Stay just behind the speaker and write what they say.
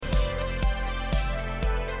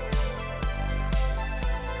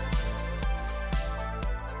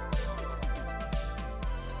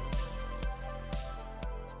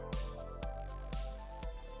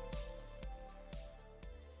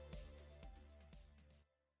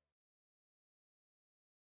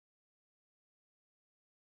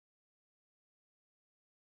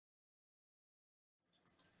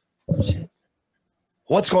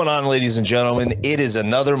What's going on, ladies and gentlemen? It is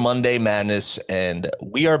another Monday Madness, and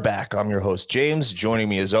we are back. I'm your host, James. Joining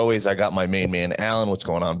me, as always, I got my main man, Alan. What's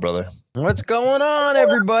going on, brother? What's going on,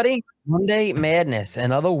 everybody? Monday Madness,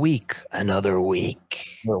 another week. A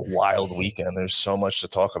wild weekend. There's so much to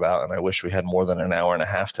talk about, and I wish we had more than an hour and a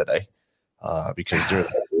half today because there's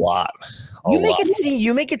a lot. You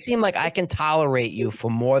make it seem like I can tolerate you for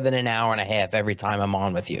more than an hour and a half every time I'm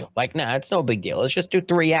on with you. Like, nah, it's no big deal. Let's just do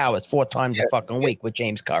 3 hours, 4 times a fucking week with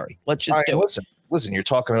James Curry. Let's just do it. Listen, you're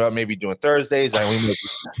talking about maybe doing Thursdays. I mean,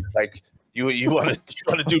 like you want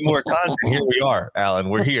to do more content. Here we are, Alan.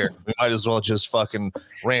 We're here. We might as well just fucking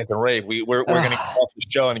rant and rave. We're going to get off the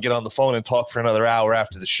show and get on the phone and talk for another hour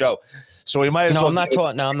after the show. So we might as well. I'm not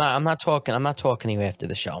talking. No, I'm not talking. I'm not talking to you after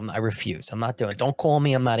the show. I refuse. I'm not doing it. Don't call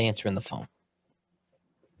me. I'm not answering the phone.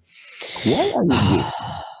 What are you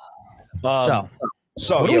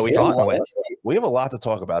So yeah, we have a lot to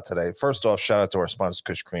talk about today. First off, shout out to our sponsors,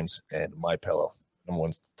 Kush Creams and MyPillow. Number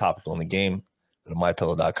one topical in the game. Go to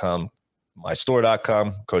mypillow.com,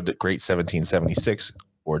 mystore.com, code GREAT1776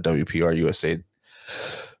 or WPR USA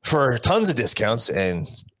for tons of discounts, and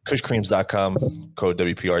kushcreams.com, code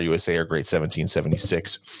WPR USA or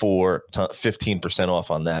GREAT1776 for 15% off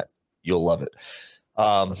on that. You'll love it.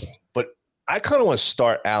 But I kind of want to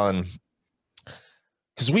start, Alan,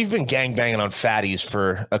 because we've been gangbanging on fatties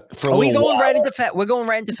for a little while. We're going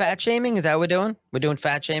right into fat shaming. Is that what we're doing? We're doing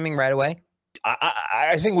fat shaming right away.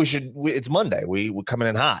 I think we should. It's Monday. We're coming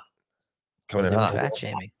in hot. Fat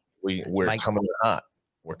shaming. We're coming in hot.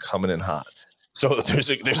 We're coming in hot. So there's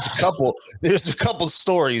a couple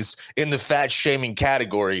stories in the fat shaming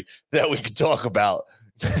category that we could talk about.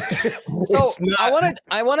 So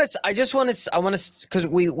because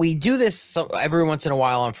we do this every once in a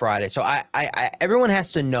while on Friday. So I everyone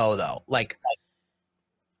has to know though, like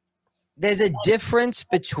there's a difference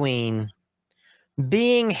between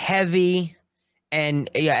being heavy and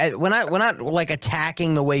we're not like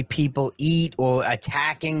attacking the way people eat or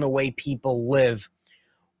attacking the way people live.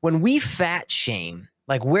 When we fat shame,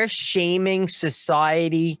 like we're shaming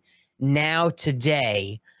society now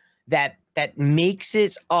today that makes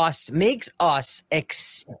us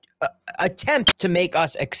attempts to make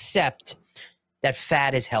us accept that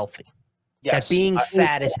fat is healthy. Yes, that being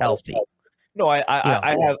fat is healthy. No, I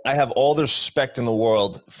have all the respect in the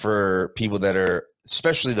world for people that are,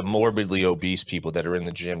 especially the morbidly obese people that are in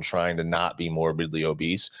the gym trying to not be morbidly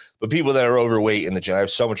obese, but people that are overweight in the gym. I have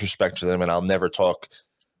so much respect for them, and I'll never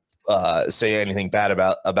say anything bad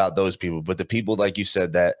about those people. But the people, like you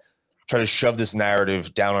said, that try to shove this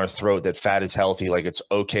narrative down our throat that fat is healthy, like it's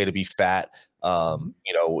okay to be fat.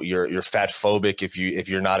 You're fat phobic if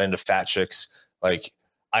you're not into fat chicks. Like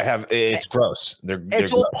it's gross.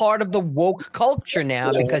 It's all part of the woke culture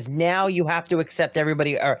now, because now you have to accept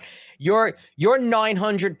everybody. Or you're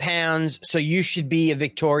 900 pounds, so you should be a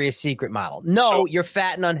Victoria's Secret model. No, you're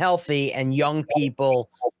fat and unhealthy, and young people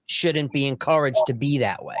shouldn't be encouraged to be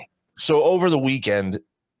that way. So over the weekend,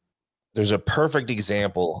 there's a perfect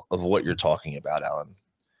example of what you're talking about, Alan.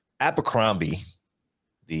 Abercrombie,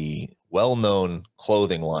 the well-known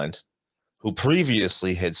clothing line, who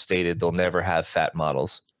previously had stated they'll never have fat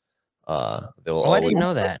models. I didn't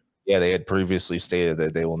know that. Yeah, they had previously stated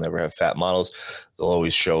that they will never have fat models. They'll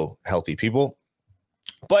always show healthy people.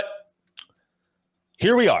 But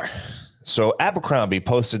here we are. So Abercrombie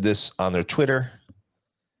posted this on their Twitter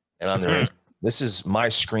and on their Instagram. This is my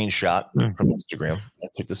screenshot from Instagram. I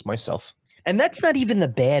took this myself. And that's not even the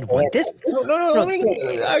bad one. I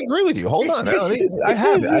agree with you. Hold on. I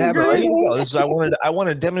have it ready to go. I want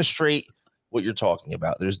to demonstrate what you're talking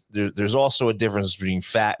about. There's also a difference between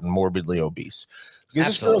fat and morbidly obese. Because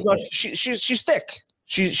Absolutely. This girl's not, she's thick.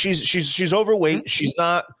 She's overweight. She's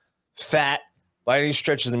not fat by any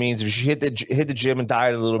stretch of the means. If she hit the gym and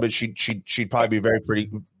diet a little bit, she'd probably be very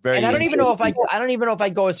pretty. Very. And I don't even know if I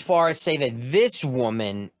go as far as say that this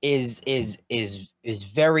woman is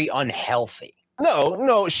very unhealthy.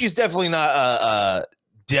 No, she's definitely not a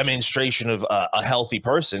demonstration of a healthy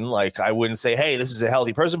person. Like, I wouldn't say, hey, this is a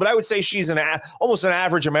healthy person, but I would say she's almost an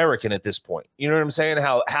average American at this point. You know what I'm saying?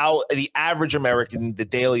 How the average American, the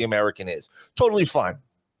daily American is. Totally fine.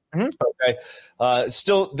 Mm-hmm. Okay.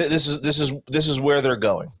 Still, this is where they're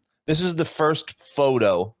going. This is the first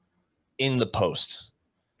photo in the post.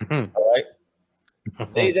 Mm-hmm. All right.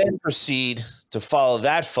 They then proceed to follow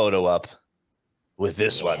that photo up with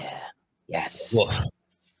this one. Yes.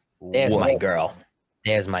 There's my girl.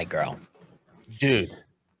 Dude.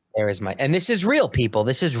 There is and this is real, people.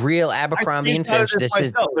 This is real Abercrombie and Fitch. They're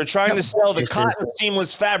trying to sell the cotton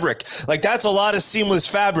seamless fabric. Like, that's a lot of seamless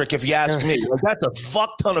fabric, if you ask me. Like, that's a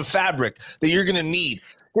fuck ton of fabric that you're gonna need.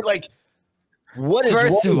 Like, what is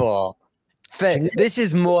First wrong? of all, this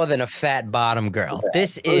is more than a fat bottom girl.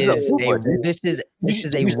 This is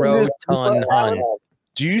a rotund hun.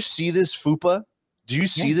 Do you see this fupa? Do you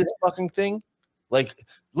see this fucking thing? Like,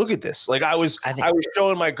 look at this. Like, I was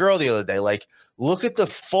showing my girl the other day. Like, look at the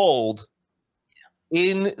fold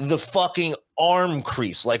in the fucking arm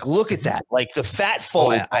crease. Like, look at that. Like the fat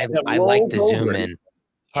fold. I like the zoom in.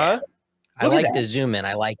 Huh? I like the zoom in.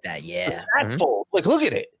 I like that. Yeah. The fat fold. Like, look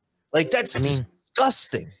at it. Like, that's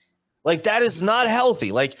disgusting. Like, that is not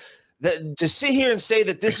healthy. Like, to sit here and say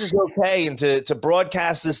that this is okay and to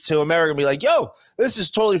broadcast this to America and be like, yo, this is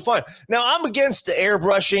totally fine. Now, I'm against the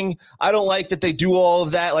airbrushing. I don't like that they do all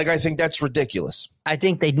of that. Like, I think that's ridiculous. I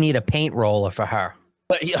think they'd need a paint roller for her.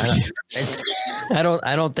 But yeah, I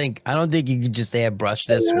don't think you could just airbrush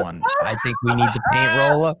this one. I think we need the paint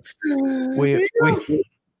roller.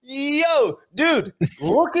 Yo, dude,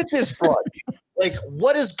 look at this broad. Like,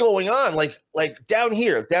 what is going on? Like down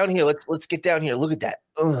here. Let's get down here. Look at that.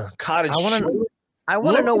 Cottage. I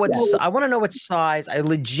want to know what size. I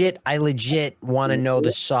legit want to know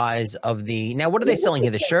the size of the. Now, what are they selling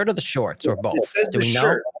here? The shirt or the shorts or both? Do we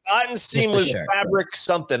know? Cotton seamless fabric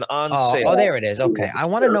something on sale. Oh, there it is. Okay, I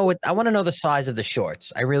want to know the size of the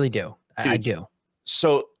shorts. I really do. I do.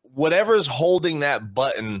 So whatever's holding that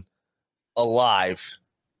button alive,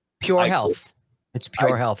 pure health. It's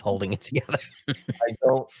pure health holding it together.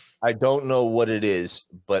 I don't know what it is,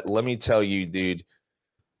 but let me tell you, dude,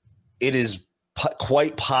 it is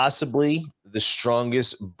quite possibly the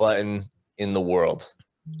strongest button in the world.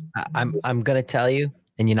 I'm gonna tell you,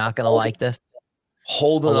 and you're not gonna like this.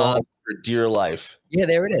 Holding on for dear life. Yeah,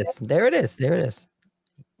 there it is. There it is.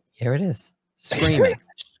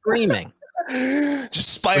 Screaming.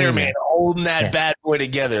 Just Spider-Man holding that bad boy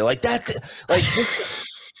together like that. Like.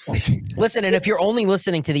 Listen, and if you're only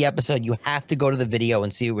listening to the episode, you have to go to the video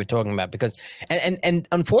and see what we're talking about because, and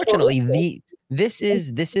unfortunately, this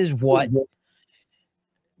is what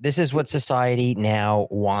society now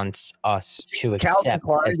wants us to accept. Calvin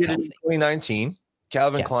Klein did it in 2019.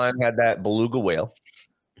 Calvin Klein had that beluga whale.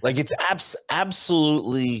 Like, it's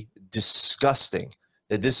absolutely disgusting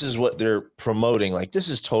that this is what they're promoting. Like, this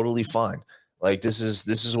is totally fine. Like, this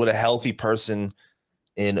is what a healthy person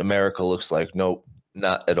in America looks like. Nope.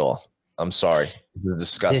 Not at all. I'm sorry. This is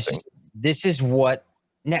disgusting. This is what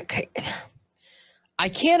now, I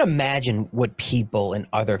can't imagine what people in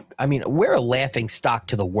other. I mean, we're a laughing stock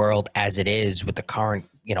to the world as it is with the current,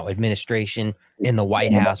 administration in the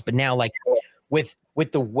White House. But now, like with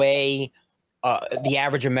the way the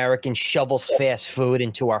average American shovels fast food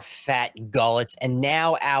into our fat gullets, and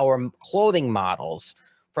now our clothing models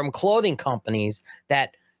from clothing companies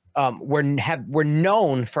that were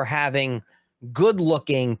known for having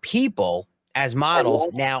good-looking people as models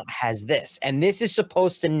now has this, and this is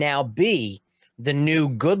supposed to now be the new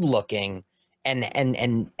good-looking and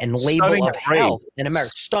label of health in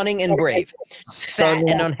America. Stunning and brave, fat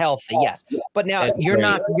and unhealthy. Yes, but now you're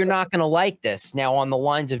not going to like this. Now, on the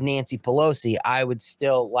lines of Nancy Pelosi, I would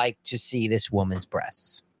still like to see this woman's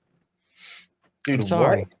breasts. Dude, I'm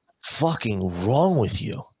sorry. what's fucking wrong with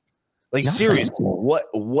you? Like, seriously,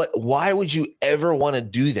 why would you ever want to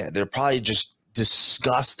do that? They're probably just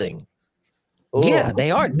disgusting. Yeah,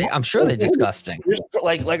 they are. I'm sure they're disgusting.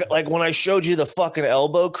 Like when I showed you the fucking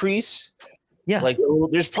elbow crease. Yeah, like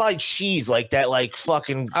there's probably cheese like that, like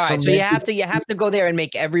fucking. All right, so you have to go there and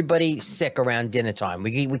make everybody sick around dinner time.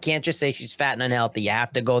 We can't just say she's fat and unhealthy. You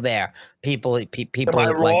have to go there. People. Am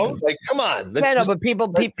I wrong? Like, come on. But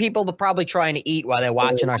people are probably trying to eat while they're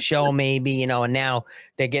watching our show, maybe, and now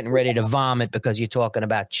they're getting ready to vomit because you're talking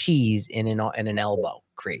about cheese in an elbow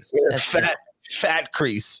crease. Fat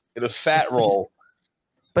crease in a fat roll.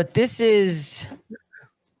 But this is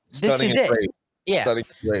it. Great. Yeah.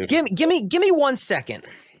 Give me 1 second.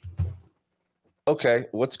 Okay,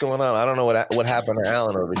 what's going on? I don't know what happened to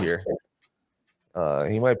Alan over here.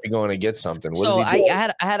 He might be going to get something. So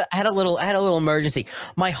I had a little emergency.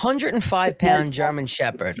 My 105-pound German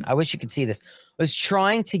Shepherd, I wish you could see this, was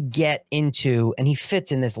trying to get into, and he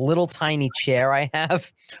fits in this little tiny chair I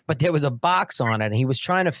have, but there was a box on it, and he was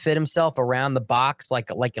trying to fit himself around the box like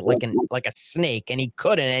a snake, and he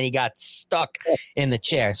couldn't, and he got stuck in the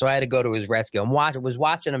chair. So I had to go to his rescue. I was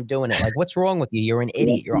watching him doing it. Like, what's wrong with you? You're an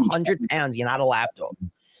idiot. You're 100 pounds. You're not a laptop.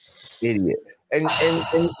 Idiot. And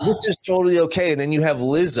this is totally okay. And then you have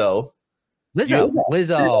Lizzo.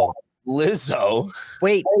 Lizzo.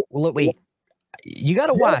 Wait. You got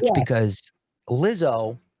to watch because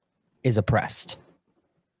Lizzo is oppressed.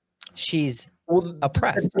 She's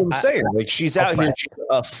oppressed. That's what I'm saying. Like, she's out here, She's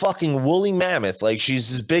a fucking woolly mammoth. Like, she's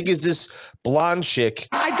as big as this blonde chick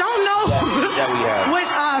I don't know that we have. what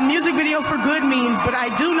music video for good means, but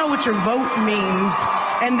I do know what your vote means,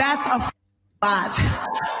 and that's a lot.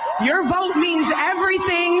 Your vote means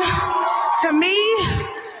everything to me.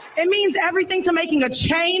 It means everything to making a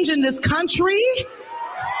change in this country.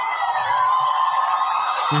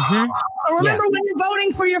 So remember, when you're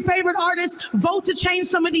voting for your favorite artist, vote to change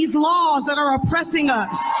some of these laws that are oppressing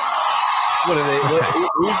us. What are they?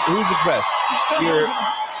 Who's oppressed? You're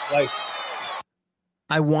like.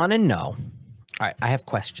 I want to know. All right, I have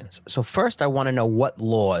questions. So first, I want to know what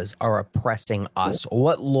laws are oppressing us.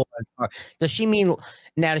 What laws are? Does she mean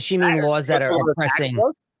laws that are oppressing?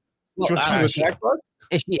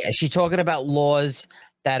 Is she talking about laws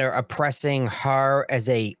that are oppressing her as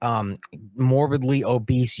a morbidly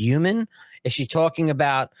obese human? Is she trying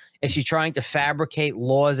to fabricate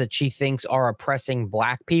laws that she thinks are oppressing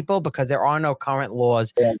black people? Because there are no current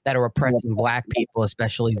laws that are oppressing black people,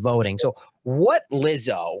 especially voting. So what,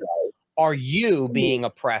 Lizzo, are you being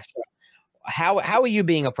oppressed? How are you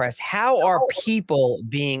being oppressed? How are people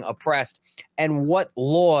being oppressed? And what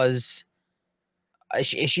laws is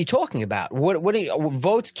she talking about? What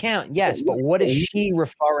votes count? Yes, but what is she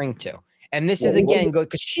referring to? And this is again good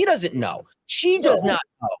because she doesn't know. She does not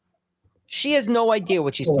know. She has no idea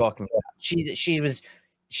what she's talking about. She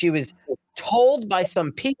was told by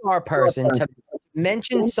some PR person to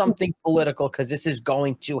mention something political because this is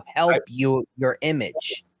going to help your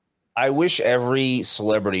image. I wish every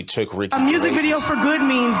celebrity took Ricky. A music Gervais's video for good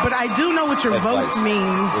means, but I do know what your vote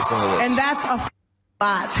means, Listen to this. and that's a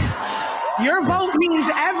lot. Your vote means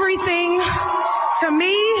everything to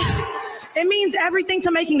me. It means everything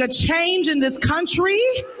to making a change in this country.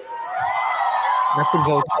 That's what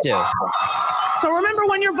votes do. So remember,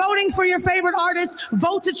 when you're voting for your favorite artist,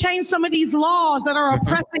 vote to change some of these laws that are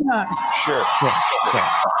oppressing us. Sure.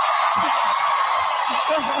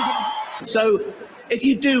 So if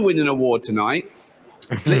you do win an award tonight,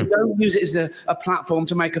 don't use it as a platform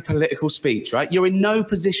to make a political speech, right? You're in no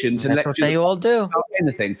position to That's what they all do. about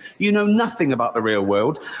anything. You know nothing about the real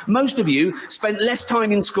world. Most of you spent less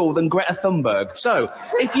time in school than Greta Thunberg. So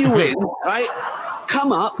if you win, right,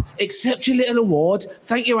 come up, accept your little award,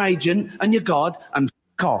 thank your agent and your God, and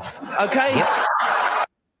f*** off, okay?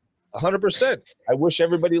 100%. I wish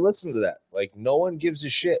everybody listened to that. Like, no one gives a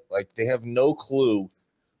shit. Like, they have no clue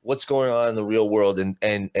what's going on in the real world, and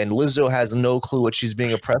Lizzo has no clue what she's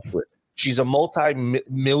being oppressed with. She's a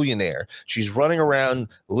multi-millionaire. She's running around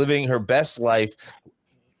living her best life,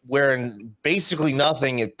 wearing basically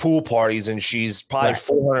nothing at pool parties, and she's probably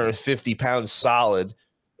 450 pounds solid.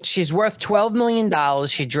 She's worth $12 million.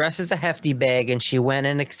 She dresses a hefty bag, and she went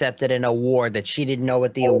and accepted an award that she didn't know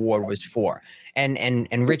what the award was for. And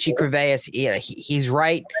Richie Gervais, he's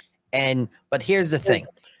right. But here's the thing.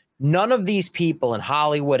 None of these people in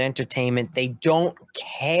Hollywood entertainment, they don't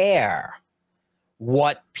care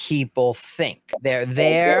what people think. They're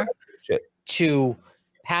there to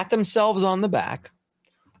pat themselves on the back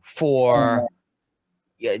for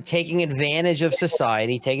taking advantage of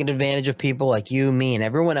society, taking advantage of people like you, me, and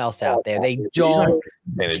everyone else out there. They don't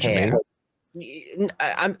care.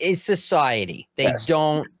 It's society. They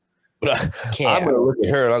don't care. I'm going to look at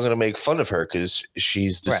her and I'm going to make fun of her because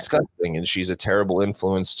she's disgusting and she's a terrible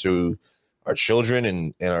influence to our children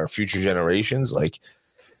and our future generations. Like,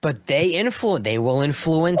 but they will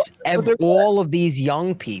influence all of these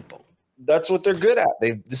young people. That's what they're good at.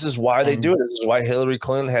 This is why they do it. This is why Hillary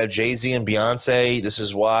Clinton had Jay-Z and Beyonce. This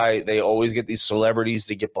is why they always get these celebrities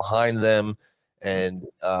to get behind them. And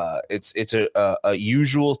it's a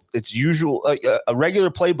regular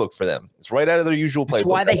playbook for them. It's right out of their usual playbook. That's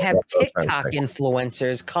why they have TikTok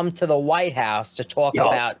influencers come to the White House to talk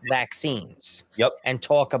about vaccines. And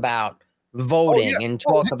talk about voting and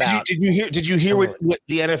talk about. Did you hear what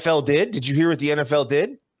the NFL did? Did you hear what the NFL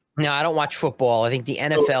did? No, I don't watch football. I think the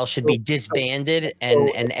NFL should be disbanded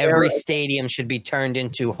and every stadium should be turned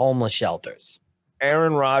into homeless shelters.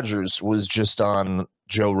 Aaron Rodgers was just on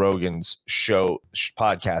Joe Rogan's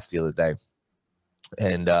podcast the other day.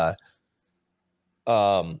 And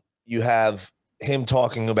you have him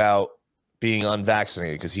talking about being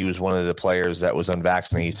unvaccinated because he was one of the players that was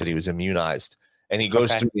unvaccinated. He said he was immunized. And he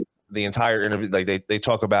goes through the entire interview. Like they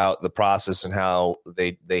talk about the process and how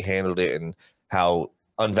they handled it and how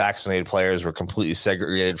unvaccinated players were completely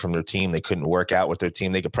segregated from their team. They couldn't work out with their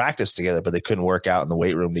team. They could practice together, but they couldn't work out in the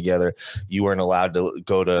weight room together. You weren't allowed to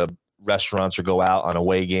go to restaurants or go out on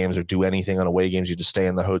away games or do anything on away games. You just stay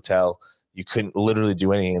in the hotel. You couldn't literally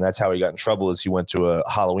do anything. And that's how he got in trouble is he went to a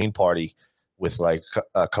Halloween party with like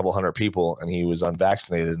a couple hundred people and he was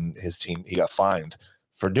unvaccinated and his team, he got fined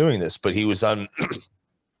for doing this, but he was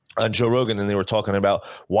on Joe Rogan, and they were talking about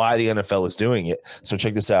why the NFL is doing it. So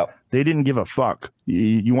check this out. They didn't give a fuck.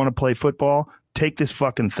 You want to play football? Take this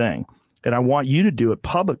fucking thing. And I want you to do it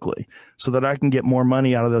publicly so that I can get more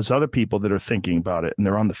money out of those other people that are thinking about it and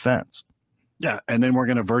they're on the fence. Yeah, and then we're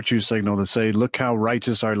going to virtue signal to say, look how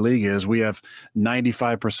righteous our league is. We have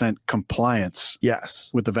 95% compliance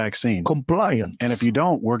with the vaccine. Compliance. And if you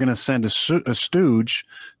don't, we're going to send a stooge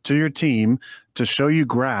to your team to show you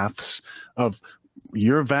graphs of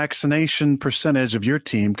your vaccination percentage of your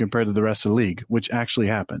team compared to the rest of the league, which actually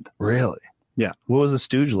happened. Really? Yeah. What was the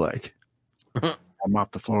stooge like? I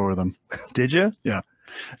mopped the floor with them. Did you? Yeah.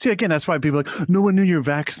 See, again, that's why people are like, no one knew your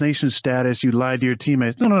vaccination status. You lied to your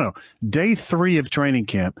teammates. No. Day 3 of training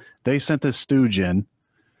camp, they sent this stooge in,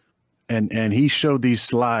 and he showed these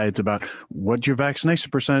slides about what your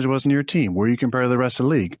vaccination percentage was in your team, where you compare to the rest of the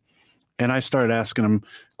league. And I started asking him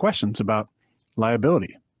questions about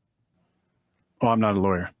liability. Oh, I'm not a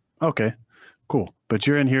lawyer. Okay, cool. But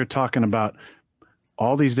you're in here talking about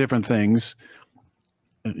all these different things,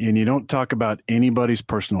 and you don't talk about anybody's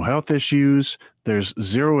personal health issues. There's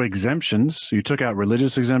 0 exemptions. You took out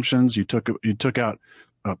religious exemptions. You took out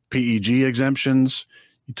PEG exemptions.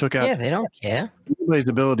 You took out they don't care. anybody's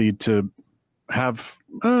ability to have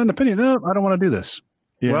an opinion. No, I don't want to do this.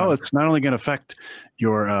 Yeah. Well, it's not only going to affect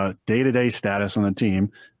your day-to-day status on the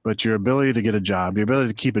team, but your ability to get a job, your ability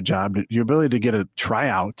to keep a job, your ability to get a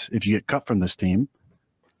tryout if you get cut from this team.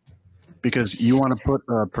 Because you want to put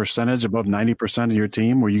a percentage above 90% of your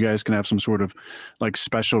team where you guys can have some sort of like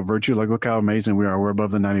special virtue. Like, look how amazing we are. We're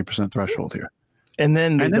above the 90% threshold here. And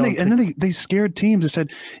then they scared teams and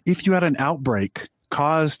said, if you had an outbreak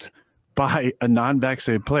caused by a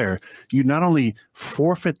non-vaccinated player, you not only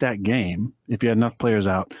forfeit that game if you had enough players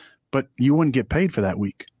out, but you wouldn't get paid for that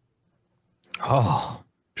week. Oh,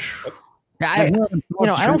 I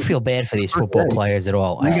don't feel bad for these football players at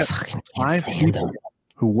all. I fucking can't stand them.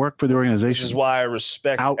 Who work for the organization. This is why I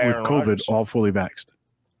respect out Aaron with COVID, Rodgers. all fully vaxxed.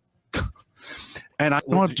 And I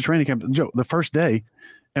went up to training camp, Joe, the first day,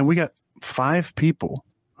 and we got 5 people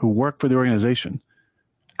who work for the organization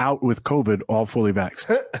out with COVID, all fully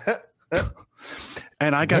vaxxed.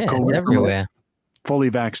 And I got COVID everywhere.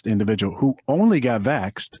 Fully vaxxed individual who only got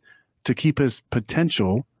vaxxed to keep his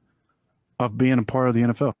potential of being a part of the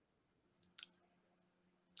NFL.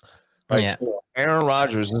 Like, Aaron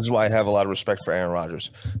Rodgers, this is why I have a lot of respect for Aaron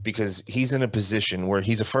Rodgers, because he's in a position where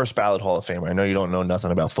he's a first ballot Hall of Famer. I know you don't know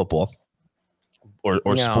nothing about football or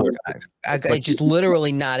sport. I just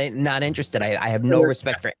literally not interested. I have no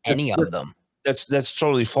respect for any of them. That's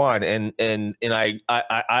totally fine. And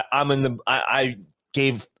I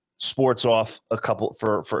gave sports off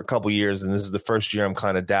for a couple years, and this is the first year I'm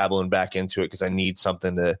kind of dabbling back into it because I need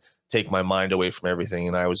something to take my mind away from everything.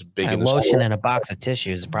 And I was big in the lotion sport. and a box of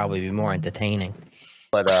tissues would probably be more entertaining.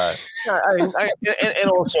 But and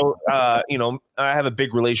also, I have a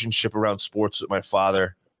big relationship around sports with my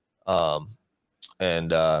father,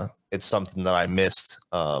 and it's something that I missed,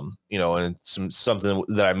 and something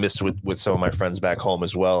that I missed with some of my friends back home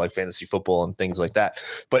as well, like fantasy football and things like that.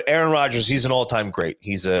 But Aaron Rodgers, he's an all-time great.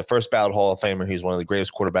 He's a first ballot Hall of Famer. He's one of the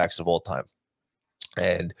greatest quarterbacks of all time,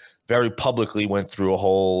 and very publicly went through a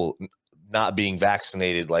whole not being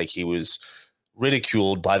vaccinated, like he was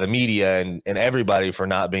ridiculed by the media and everybody for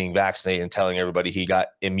not being vaccinated and telling everybody he got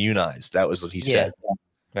immunized. That was what he said.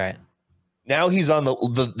 Right. Now he's on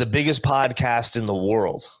the biggest podcast in the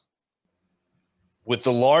world with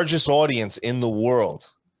the largest audience in the world.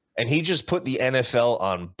 And he just put the NFL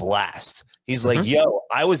on blast. He's like, yo,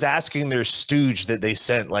 I was asking their stooge that they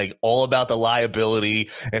sent, like, all about the liability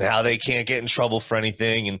and how they can't get in trouble for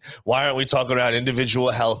anything. And why aren't we talking about individual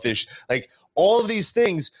health issues? Like, all of these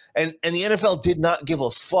things. And the NFL did not give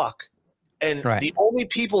a fuck. And the only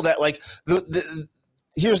people that, like,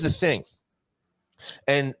 here's the thing.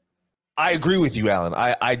 And I agree with you, Alan.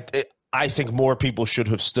 I think more people should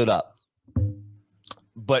have stood up.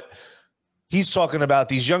 But he's talking about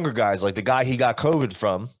these younger guys, like the guy he got COVID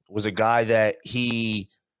from was a guy that he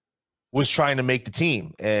was trying to make the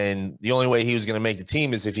team. And the only way he was going to make the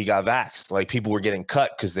team is if he got vaxxed. Like, people were getting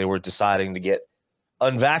cut because they were deciding to get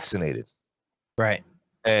unvaccinated. Right.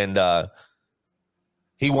 And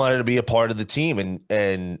he wanted to be a part of the team.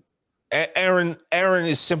 And Aaron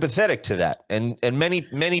is sympathetic to that. And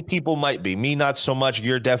many people might be. Me, not so much.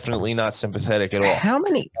 You're definitely not sympathetic at all. How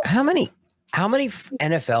many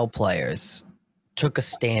NFL players took a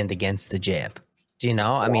stand against the jab? Do you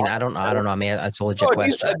know? I mean, I don't know. I mean, that's a legit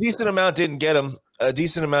question. A decent amount didn't get him.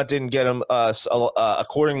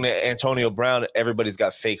 According to Antonio Brown, everybody's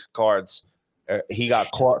got fake cards. He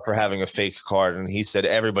got caught for having a fake card, and he said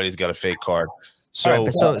everybody's got a fake card. So,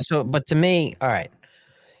 but to me, all right,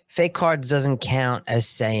 fake cards doesn't count as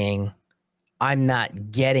saying I'm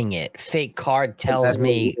not getting it. Fake card tells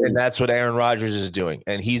me, and that's what Aaron Rodgers is doing,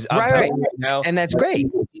 and he's I'm Right, telling you right now, and that's great.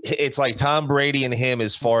 It's like Tom Brady and him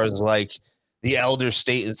as far as like the elder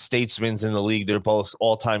statesmen in the league. They're both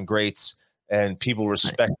all-time greats, and people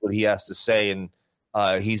respect what he has to say, and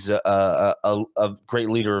he's a great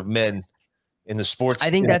leader of men in the sports.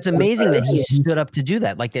 I think that's amazing that he stood up to do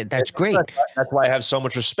that. Like that's great. That's why I have so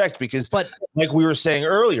much respect, because, But like we were saying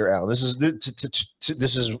earlier, Alan, this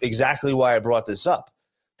is exactly why I brought this up,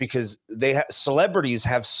 because celebrities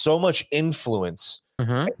have so much influence,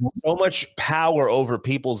 and so much power over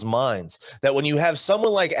people's minds, that when you have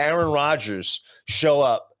someone like Aaron Rodgers show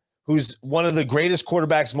up, who's one of the greatest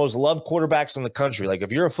quarterbacks, most loved quarterbacks in the country. Like,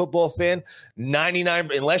 if you're a football fan,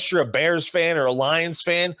 99, unless you're a Bears fan or a Lions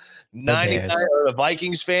fan, 99 or a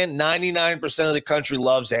Vikings fan, 99% of the country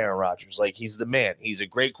loves Aaron Rodgers. Like, he's the man. He's a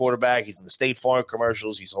great quarterback. He's in the State Farm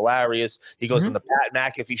commercials. He's hilarious. He goes on the Pat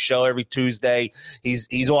McAfee show every Tuesday.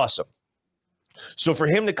 He's awesome. So for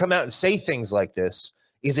him to come out and say things like this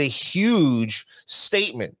is a huge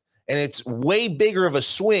statement, and it's way bigger of a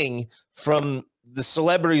swing from the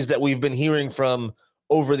celebrities that we've been hearing from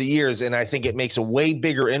over the years. And I think it makes a way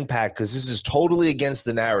bigger impact, because this is totally against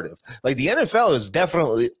the narrative. Like, the NFL is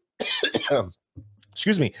definitely,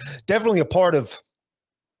 definitely a part of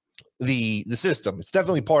the system. It's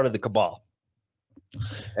definitely part of the cabal.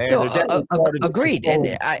 And agreed.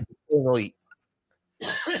 And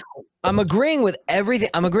I'm agreeing with everything.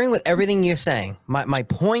 I'm agreeing with everything you're saying. My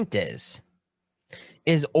point is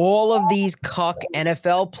all of these cuck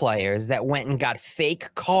NFL players that went and got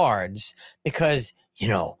fake cards because, they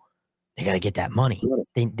got to get that money.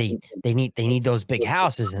 They need those big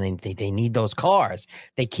houses, and they need those cars.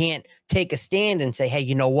 They can't take a stand and say, hey,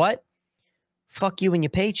 you know what? Fuck you and your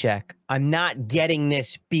paycheck. I'm not getting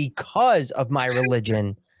this because of my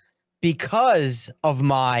religion, because of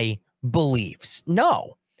my beliefs.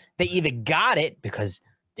 No, they either got it because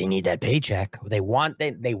they need that paycheck. They want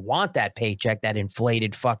that paycheck, that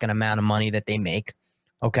inflated fucking amount of money that they make.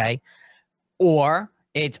 Okay. Or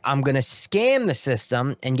it's, I'm going to scam the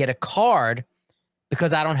system and get a card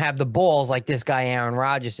because I don't have the balls like this guy, Aaron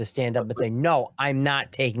Rodgers, to stand up and say, no, I'm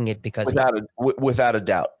not taking it because without a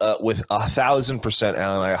doubt, with 1,000%,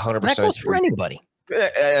 Alan, I 100%. That goes for anybody.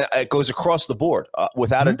 It goes across the board,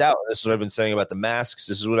 without a doubt. This is what I've been saying about the masks.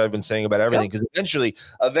 This is what I've been saying about everything. Because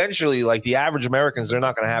eventually, like, the average Americans, they're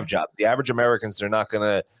not going to have jobs. The average Americans, they're not going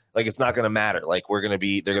to, like, it's not going to matter. Like, they're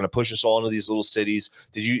going to push us all into these little cities.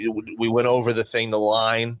 We went over the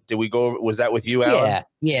line. Did we go over? Was that with you, Alan?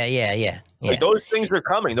 Yeah. Like, those things are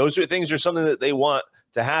coming. Those things are something that they want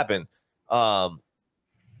to happen.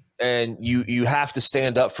 And you have to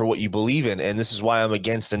stand up for what you believe in. And this is why I'm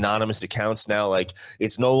against anonymous accounts now. Like,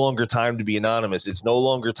 it's no longer time to be anonymous. It's no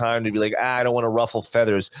longer time to be like, I don't want to ruffle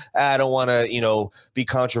feathers. I don't want to, be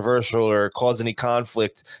controversial or cause any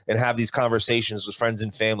conflict and have these conversations with friends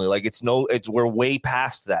and family. Like, we're way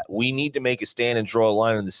past that. We need to make a stand and draw a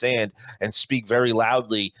line in the sand and speak very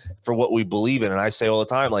loudly for what we believe in. And I say all the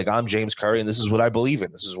time, like, I'm James Curry, and this is what I believe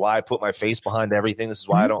in. This is why I put my face behind everything. This is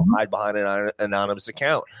why I don't hide behind an anonymous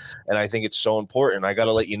account. And I think it's so important. I got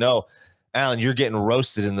to let you know, Alan, you're getting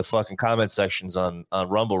roasted in the fucking comment sections on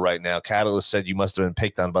Rumble right now. Catalyst said you must have been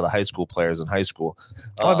picked on by the high school players in high school.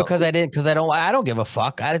 Because I don't give a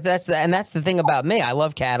fuck. That's the thing about me. I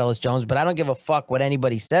love Catalyst Jones, but I don't give a fuck what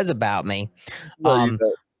anybody says about me.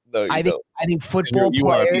 I think football players.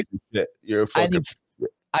 Are a piece of shit. You're a fucking.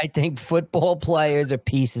 I think football players are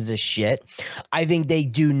pieces of shit. I think they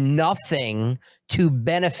do nothing to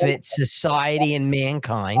benefit society and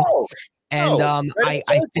mankind. I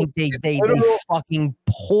think they fucking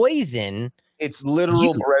poison. It's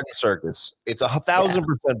literal bread circus. It's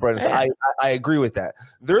 1,000% bread. I agree with that.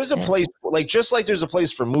 There is a place, like, just like there's a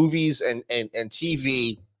place for movies and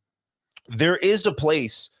TV, there is a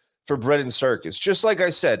place for bread and circus. Just like I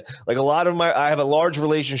said, like, I have a large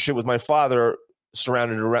relationship with my father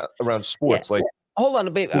surrounded around sports. Like, hold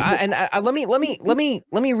on, baby, let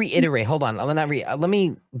me reiterate. Hold on, let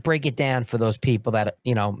me break it down for those people that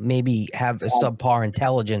maybe have a subpar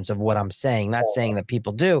intelligence of what I'm saying. Not saying that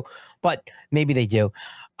people do, but maybe they do.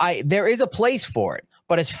 There is a place for it.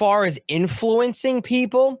 But as far as influencing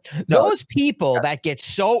people, those people that get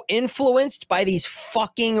so influenced by these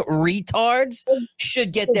fucking retards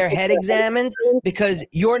should get their head examined, because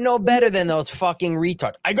you're no better than those fucking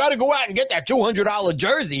retards. I got to go out and get that $200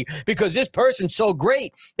 jersey because this person's so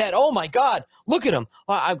great that, oh my God, look at him.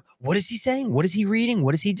 What is he saying? What is he reading?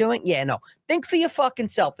 What is he doing? Yeah, no. Think for your fucking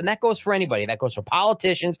self. And that goes for anybody. That goes for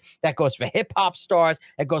politicians. That goes for hip hop stars.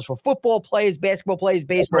 That goes for football players, basketball players,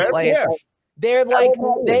 baseball players. They're like,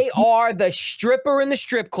 they are the stripper in the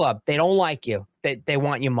strip club. They don't like you. They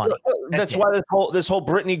want your money. That's why this whole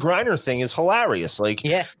Brittany Griner thing is hilarious. Like,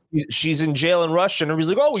 Yeah. she's in jail in Russia, and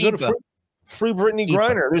everybody's like, "Oh, we got to free Brittany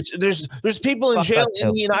Griner." There's people in jail in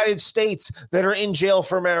the United States that are in jail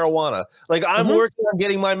for marijuana. Like, I'm working on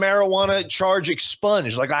getting my marijuana charge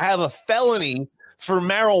expunged. Like, I have a felony for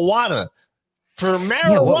marijuana.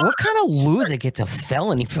 Yeah, what kind of loser gets a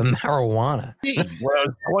felony for marijuana? When I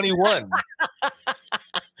was 21.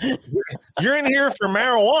 You're in here for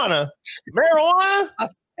marijuana. Marijuana? A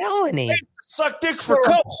felony. Suck dick for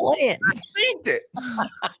coke. Plant. I faked it. You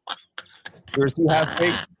ever see Half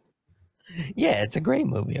Baked? Yeah, it's a great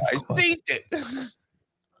movie. I faked it.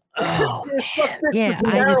 Oh, yeah,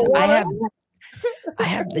 I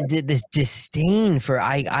have this disdain for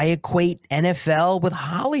I equate NFL with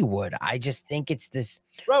Hollywood. I just think it's this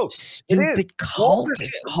stupid cult.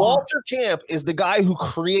 Walter Camp is the guy who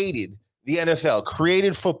created the NFL,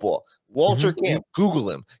 created football. Walter Camp, Google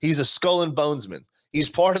him. He's a Skull and Bonesman. He's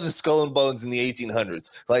part of the Skull and Bones in the 1800s.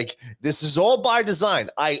 Like, this is all by design.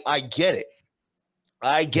 I get it.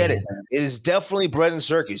 I get it. It is definitely bread and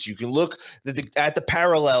circus. You can look at the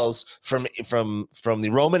parallels from the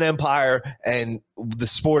Roman Empire and the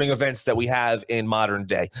sporting events that we have in modern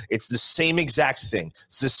day. It's the same exact thing.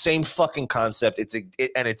 It's the same fucking concept. It's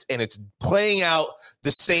playing out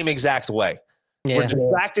the same exact way. Yeah. We're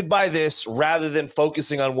distracted by this rather than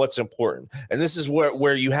focusing on what's important. And this is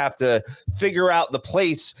where you have to figure out the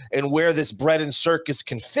place and where this bread and circus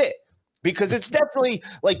can fit. Because it's definitely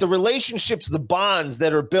like the relationships, the bonds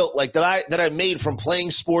that are built, like that I made from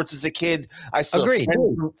playing sports as a kid. I still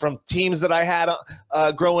from teams that I had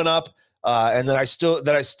growing up, and then I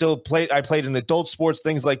still played. I played in adult sports,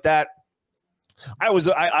 things like that.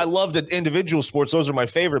 I loved individual sports; those are my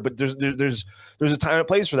favorite. But there's a time and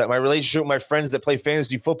place for that. My relationship with my friends that play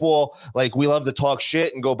fantasy football, like we love to talk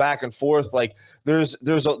shit and go back and forth. Like there's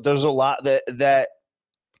a lot that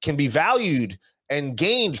can be valued and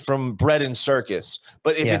gained from bread and circus.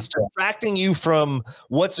 But if it's distracting you from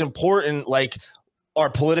what's important, like our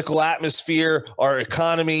political atmosphere, our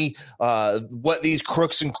economy, what these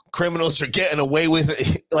crooks and criminals are getting away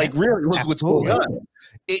with, like really look what's going on.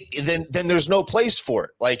 Then there's no place for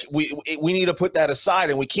it. Like we need to put that aside,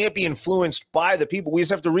 and we can't be influenced by the people. We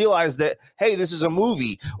just have to realize that, hey, this is a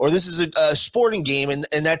movie or this is a sporting game,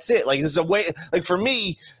 and that's it. Like this is a way. Like for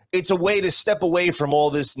me, it's a way to step away from all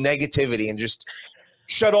this negativity and just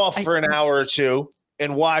shut off for an hour or two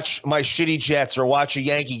and watch my shitty Jets or watch a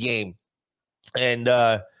Yankee game and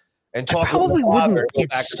talk. I probably wouldn't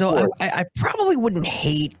get so. I probably wouldn't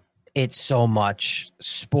hate it so much,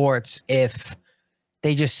 sports, if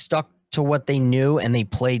they just stuck to what they knew and they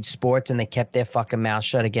played sports and they kept their fucking mouth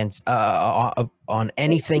shut against on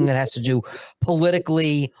anything that has to do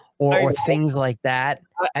politically or things like that.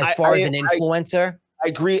 As far as an influencer.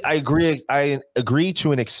 I agree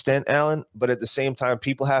to an extent, Alan, but at the same time,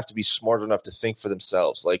 people have to be smart enough to think for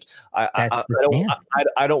themselves. Like I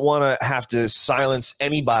don't want to have to silence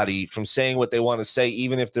anybody from saying what they want to say,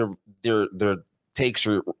 even if their takes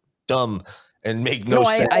are dumb and make no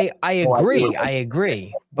sense. I agree. I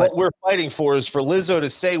agree. But what we're fighting for is for Lizzo to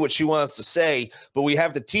say what she wants to say, but we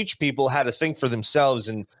have to teach people how to think for themselves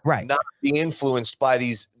and not be influenced by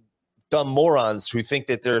these dumb morons who think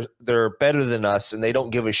that they're better than us and they don't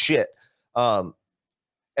give a shit.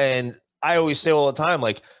 And I always say all the time,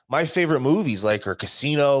 like my favorite movies, like are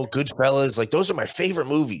Casino, Goodfellas, like those are my favorite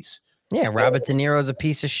movies. Yeah, Robert De Niro's a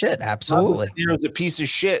piece of shit. Absolutely, De Niro's a piece of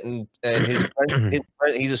shit, and his friend,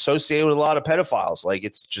 he's associated with a lot of pedophiles. Like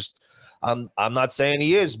it's just, I'm not saying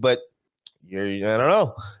he is, but I don't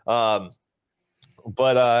know.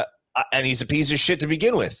 And he's a piece of shit to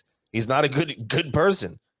begin with. He's not a good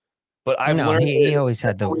person. But I've learned he always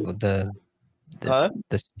had he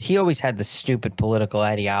always had the stupid political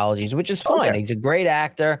ideologies, which is fine. Okay. He's a great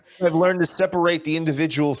actor. I've learned to separate the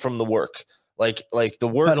individual from the work. Like the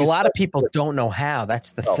work. But a lot of people don't know how.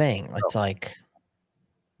 That's the thing. It's like,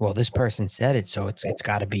 well, this person said it, so it's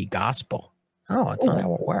got to be gospel. No, it's not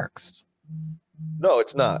how it works. No,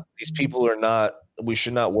 it's not. These people are not. We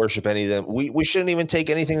should not worship any of them. We shouldn't even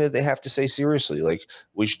take anything that they have to say seriously. Like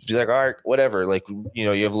we should be like, all right, whatever. Like, you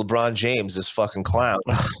know, you have LeBron James, this fucking clown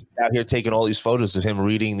out here taking all these photos of him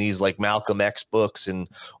reading these like Malcolm X books and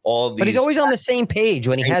all of these. But he's always on the same page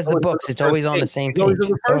when he has the books. It's always on the same page. He's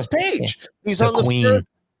on the first page. Yeah. He's on the first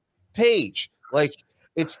page. Like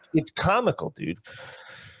it's comical, dude.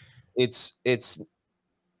 It's a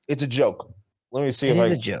joke. Let me see if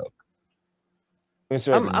it's a joke.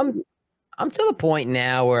 I'm to the point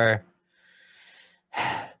now where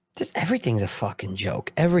just everything's a fucking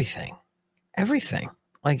joke. Everything.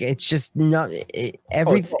 Like it's just not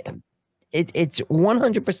everything. It's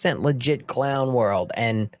 100% legit clown world,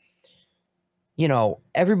 and you know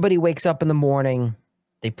everybody wakes up in the morning,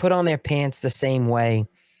 they put on their pants the same way.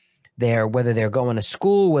 Whether they're going to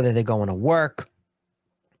school, whether they're going to work,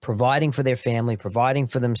 providing for their family, providing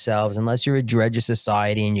for themselves, unless you're a dredge of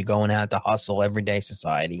society and you're going out to hustle everyday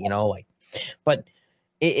society, you know, like, but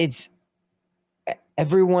it's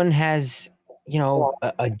everyone has, you know,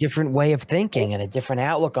 a different way of thinking and a different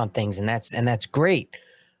outlook on things. And that's great.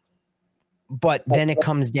 But then it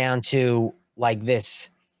comes down to like this,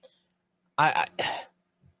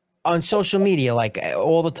 on social media, like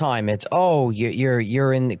all the time, it's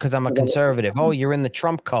you're in because I'm a conservative. Oh, you're in the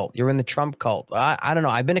Trump cult. You're in the Trump cult. I don't know.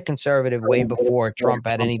 I've been a conservative way before Trump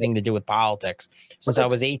had anything to do with politics. Since I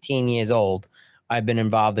was 18 years old, I've been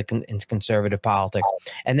involved in conservative politics.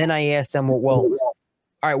 And then I asked them, well,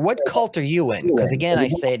 all right, what cult are you in? Because again, I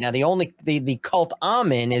say it now. The cult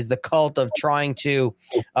I'm in is the cult of trying to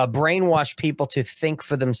brainwash people to think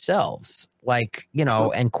for themselves, like, you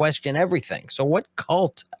know, and question everything. So what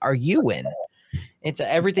cult are you in?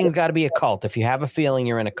 Everything's got to be a cult. If you have a feeling,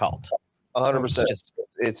 you're in a cult. 100%.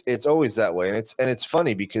 It's always that way, and it's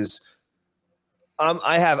funny because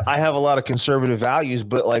I have a lot of conservative values,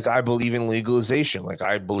 but like I believe in legalization. Like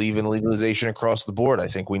I believe in legalization across the board. I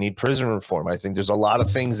think we need prison reform. I think there's a lot of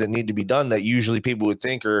things that need to be done that usually people would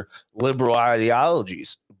think are liberal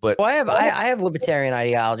ideologies. But I have libertarian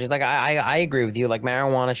ideologies. Like I agree with you. Like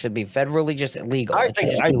marijuana should be federally just legal. I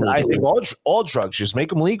think all drugs, just make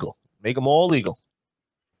them legal. Make them all legal.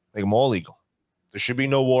 Make them all legal. There should be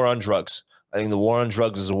no war on drugs. I think the war on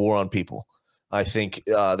drugs is a war on people. I think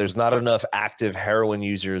there's not enough active heroin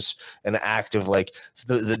users and active, like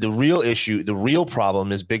the real issue, the real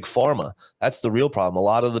problem is big pharma. That's the real problem. A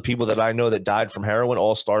lot of the people that I know that died from heroin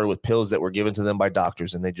all started with pills that were given to them by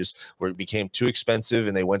doctors, and it became too expensive,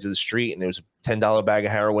 and they went to the street, and there was a $10 bag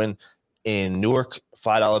of heroin in Newark,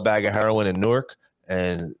 $5 bag of heroin in Newark,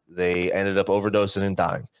 and they ended up overdosing and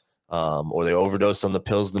dying, or they overdosed on the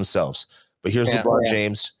pills themselves. But here's LeBron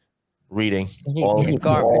James reading all of them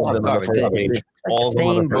on the first page. All of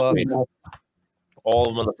them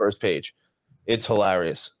on the first page. It's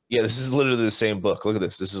hilarious. Yeah, this is literally the same book. Look at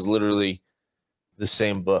this. This is literally the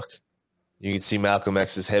same book. You can see Malcolm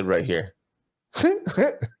X's head right here.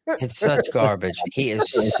 It's such garbage. He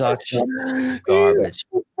is such garbage.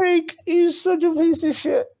 He's such a piece of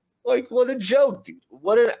shit. Like, what a joke, dude.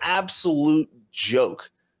 What an absolute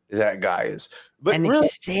joke that guy is. But and really,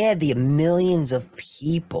 it's sad the millions of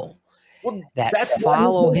people that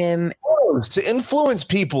follow him to influence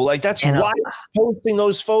people. Like that's why he's posting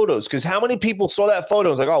those photos. Because how many people saw that photo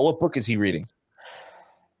and was like, oh, what book is he reading?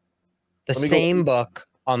 The same book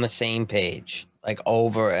on the same page, like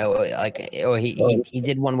over, like he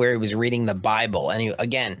did one where he was reading the Bible, and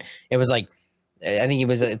it was like, I think it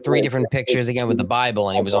was 3 different pictures again with the Bible,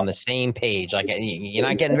 and he was on the same page. Like you're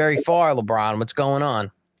not getting very far, LeBron. What's going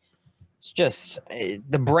on? It's just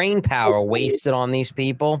the brain power wasted on these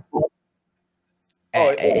people.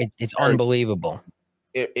 It's unbelievable.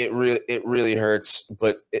 It really hurts,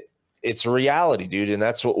 but it's a reality, dude, and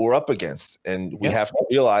that's what we're up against. And we have to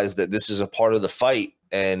realize that this is a part of the fight.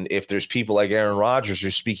 And if there's people like Aaron Rodgers who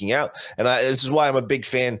are speaking out, and this is why I'm a big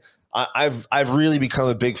fan. I've really become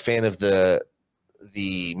a big fan of the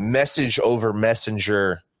message over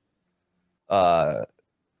messenger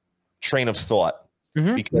train of thought,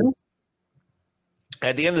 because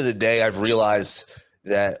at the end of the day, I've realized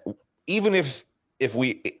that even if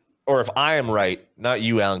I am right, not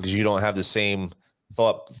you, Alan, because you don't have the same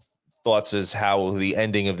thoughts as how the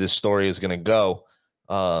ending of this story is going to go.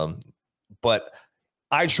 But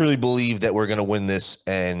I truly believe that we're going to win this,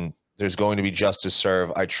 and there's going to be justice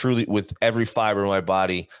served. I truly, with every fiber of my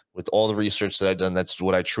body, with all the research that I've done, that's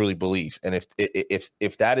what I truly believe. And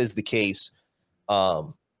if that is the case, there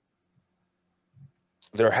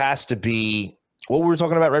has to be what we were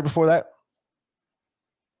talking about right before that.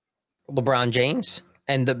 LeBron James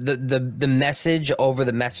and the message over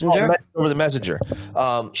the messenger. Over the messenger.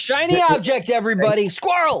 Shiny object, everybody.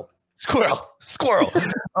 Squirrel.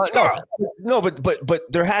 No, but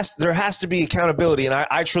there has to be accountability, and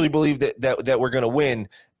I truly believe that we're going to win.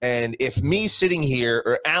 And if me sitting here,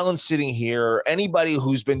 or Alan sitting here, or anybody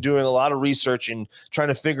who's been doing a lot of research and trying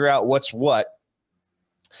to figure out what's what,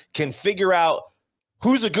 can figure out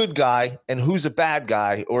who's a good guy and who's a bad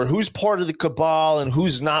guy, or who's part of the cabal and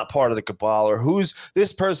who's not part of the cabal, or who's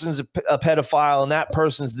this person's a pedophile and that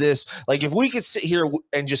person's this. Like, if we could sit here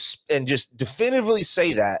and just definitively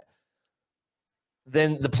say that,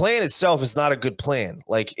 then the plan itself is not a good plan.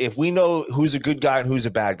 Like if we know who's a good guy and who's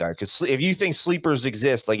a bad guy, because if you think sleepers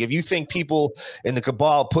exist, like if you think people in the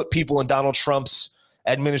cabal put people in Donald Trump's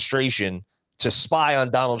administration to spy on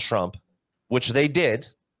Donald Trump, which they did,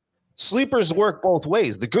 sleepers work both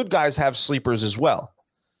ways. The good guys have sleepers as well.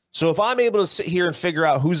 So if I'm able to sit here and figure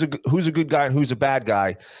out who's a good guy and who's a bad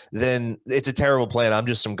guy, then it's a terrible plan. I'm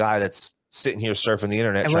just some guy that's sitting here surfing the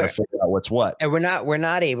internet trying to figure out what's what. And we're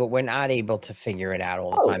not able to figure it out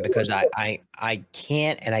all the time because I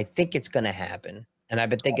can't, and I think it's going to happen. And I've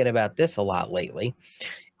been thinking about this a lot lately.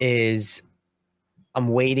 Is I'm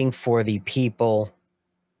waiting for the people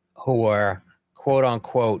who are quote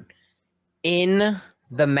unquote in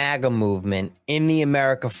the MAGA movement, in the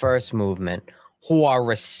America First movement, who are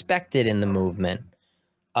respected in the movement,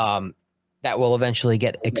 that will eventually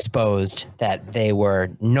get exposed that they were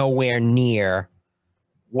nowhere near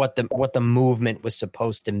what the movement was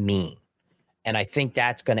supposed to mean. And I think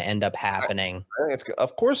that's going to end up happening.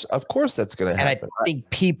 Of course that's going to happen. And I think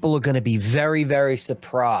people are going to be very, very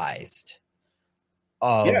surprised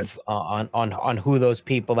on who those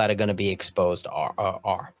people that are going to be exposed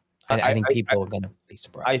are. I think people are going to be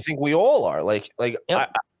surprised. I think we all are.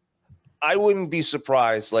 Yep. I wouldn't be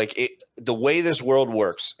surprised. The way this world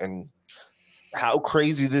works and how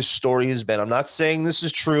crazy this story has been. I'm not saying this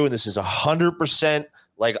is true, and this is 100%.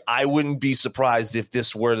 I wouldn't be surprised if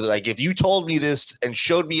this were if you told me this and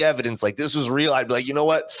showed me evidence like this was real, I'd be like, you know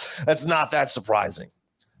what? That's not that surprising.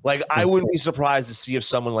 I wouldn't be surprised to see if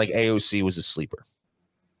someone like AOC was a sleeper,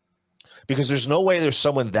 because there's no way there's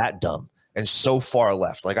someone that dumb and so far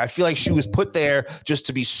left. I feel like she was put there just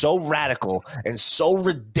to be so radical and so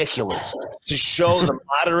ridiculous to show the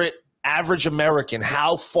moderate average American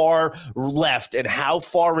how far left and how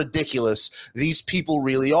far ridiculous these people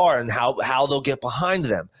really are and how they'll get behind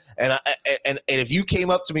them. And if you came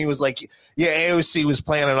up to me and was like, yeah, AOC was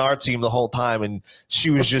playing on our team the whole time and she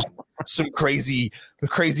was just some crazy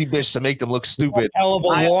bitch to make them look stupid. Hell of a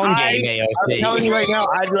long game, AOC. I'm telling you right now,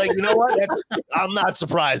 I'd be like, you know what? I'm not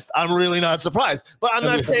surprised. I'm really not surprised. But I'm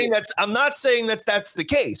not saying that that's the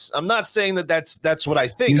case. I'm not saying that that's what I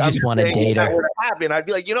think. You just want to date her. Happen. I'd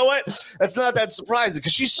be like, you know what? That's not that surprising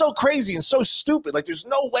because she's so crazy and so stupid. There's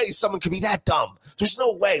no way someone could be that dumb. There's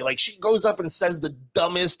no way. She goes up and says the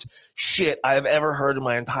dumbest shit I have ever heard in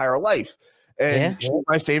my entire life. And she's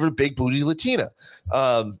my favorite big booty Latina.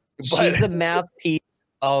 She's the mouthpiece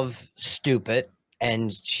of stupid,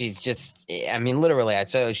 and she's just, literally, I'd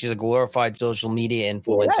say she's a glorified social media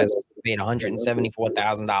influencer paid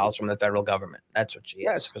 $174,000 from the federal government. That's what she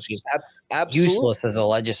is. She's useless as a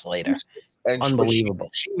legislator. And unbelievable.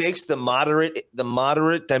 She makes the moderate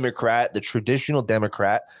Democrat, the traditional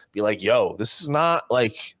Democrat, be like, yo, this is not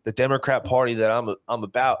the Democrat Party that I'm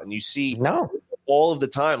about. And you see all of the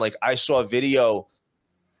time, I saw a video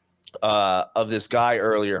of this guy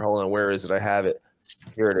earlier. Hold on, where is it? I have it.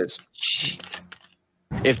 Here it is.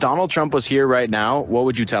 If Donald Trump was here right now, what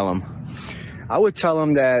would you tell him? I would tell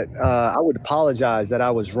him that I would apologize that I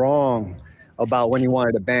was wrong about when he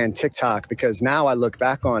wanted to ban TikTok, because now I look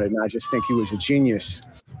back on it and I just think he was a genius.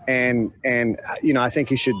 And I think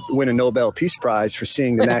he should win a Nobel Peace Prize for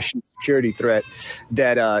seeing the national security threat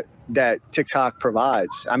that TikTok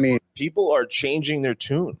provides. People are changing their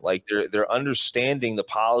tune. They're understanding the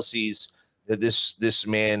policies that this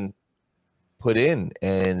man put in,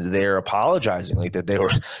 and they're apologizing that they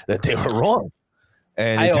were wrong.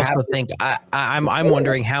 And I also think I'm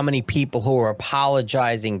wondering how many people who are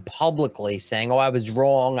apologizing publicly, saying, "Oh, I was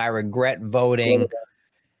wrong. I regret voting."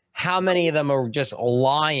 How many of them are just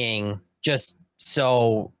lying, just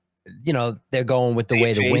so they're going with the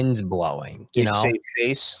way the wind's blowing? Save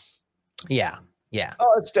face. Yeah.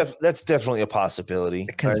 Oh, that's definitely a possibility.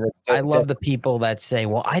 Because I love the people that say,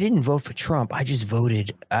 "Well, I didn't vote for Trump. I just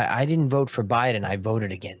voted. I didn't vote for Biden. I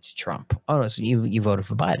voted against Trump." Oh no, so you voted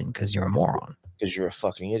for Biden because you're a moron. Because you're a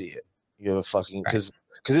fucking idiot. You're a fucking because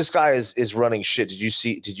this guy is running shit. Did you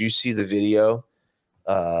see the video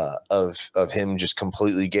of him just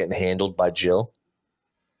completely getting handled by Jill?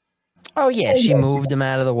 Oh yeah, she moved him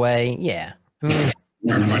out of the way. Yeah.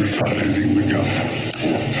 Everybody thought anything would go.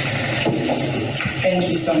 Thank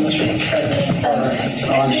you so much, Mr. President.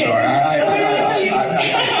 Oh, I'm sorry.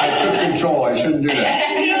 I took control. I shouldn't do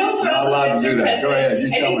that. I'm not allowed to do that. Go ahead.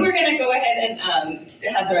 You tell me. I think we're going to go ahead and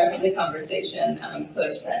have the rest of the conversation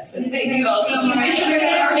closed press. And thank you all so much.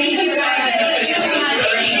 Thank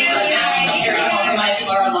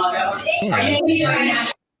you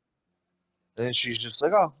guys. And she's just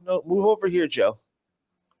like, "Oh no, move over here, Joe."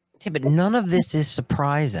 Yeah, but none of this is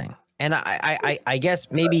surprising. And I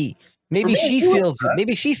guess maybe Maybe she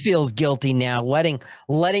feels guilty now, letting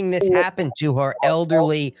this happen to her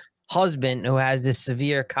elderly husband who has this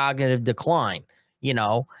severe cognitive decline. You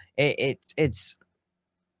know, it's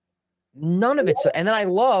none of it. So, and then I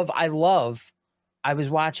was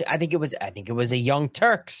watching. I think it was a Young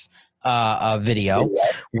Turks video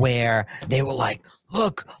where they were like,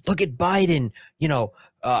 look at Biden, you know,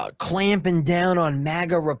 clamping down on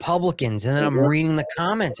MAGA Republicans. And then I'm reading the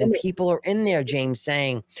comments and people are in there, James,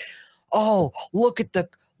 saying, oh, look at the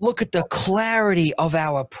clarity of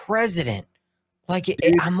our president. Like,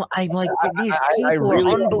 I'm like, these people are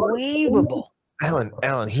unbelievable.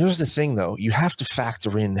 Alan, here's the thing, though. You have to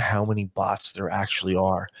factor in how many bots there actually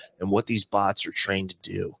are and what these bots are trained to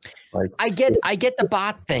do. Like, I get the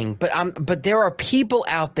bot thing, but there are people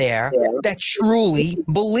out there that truly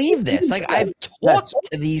believe this. Like, I've talked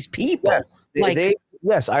to these people.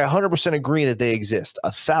 Yes, I 100% agree that they exist,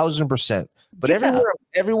 1,000%. But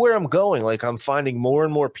everywhere I'm going, like, I'm finding more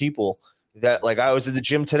and more people that, like, I was at the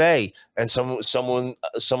gym today, and someone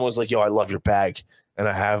was like, "Yo, I love your bag." And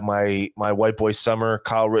I have my White Boy Summer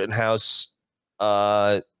Kyle Rittenhouse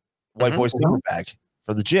White Boy Summer bag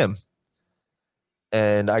for the gym.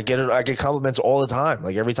 And I get compliments all the time.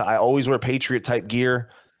 Like, every time, I always wear Patriot type gear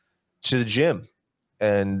to the gym.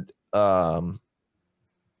 And I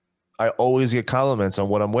always get compliments on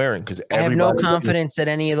what I'm wearing because I have no confidence that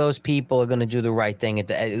any of those people are going to do the right thing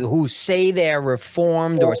who say they're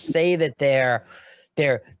reformed or say that they're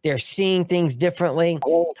seeing things differently.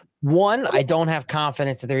 One, I don't have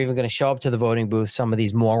confidence that they're even going to show up to the voting booth, some of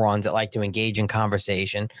these morons that like to engage in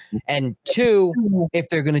conversation. And two, if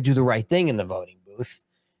they're going to do the right thing in the voting booth,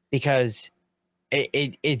 because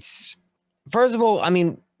it's first of all, I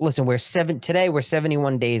mean, listen, we're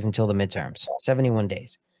 71 days until the midterms, 71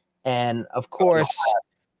 days. And of course,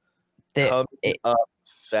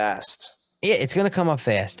 fast. Yeah, it's going to come up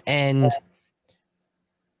fast. And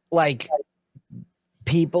like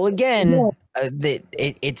people again,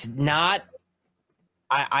 it's not.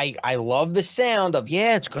 I love the sound of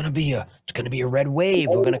it's gonna be a red wave.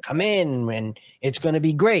 We're gonna come in and it's gonna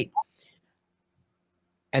be great,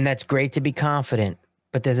 and that's great to be confident.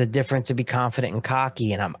 But there's a difference to be confident and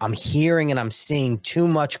cocky, and I'm hearing and I'm seeing too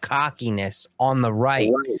much cockiness on the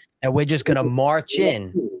right, and we're just gonna march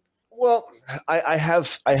in. Well, I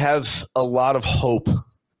have a lot of hope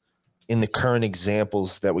in the current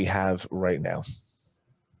examples that we have right now.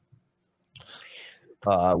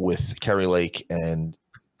 With Kerry Lake and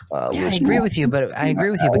I agree with you, but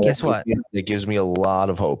guess what? It gives me a lot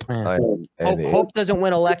of hope. Hope doesn't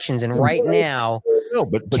win elections, and right now, no,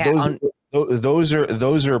 but those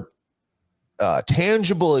are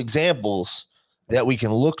tangible examples that we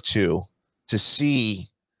can look to see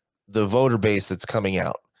the voter base that's coming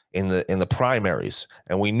out in the primaries,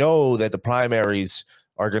 and we know that the primaries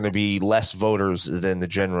are going to be less voters than the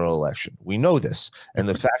general election. We know this. And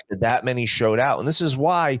the fact that many showed out, and this is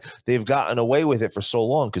why they've gotten away with it for so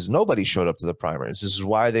long, because nobody showed up to the primaries. This is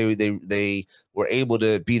why they were able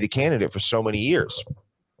to be the candidate for so many years.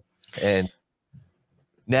 And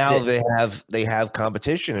now they have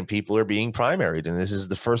competition and people are being primaried. And this is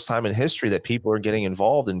the first time in history that people are getting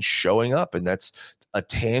involved and showing up. And that's a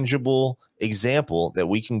tangible example that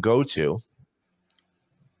we can go to.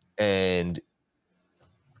 And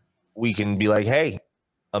we can be like, hey,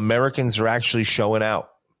 Americans are actually showing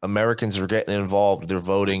out. Americans are getting involved. They're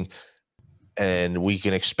voting, and we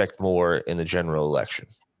can expect more in the general election.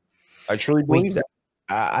 I truly believe that.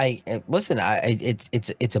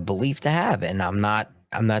 It's a belief to have, and I'm not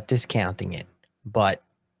discounting it. But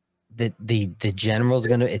the general's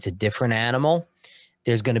it's a different animal.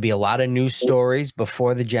 There's going to be a lot of news stories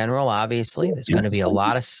before the general. Obviously, there's going to be a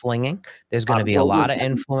lot of slinging. There's going to be a lot of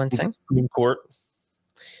influencing. Supreme Court.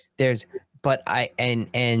 There's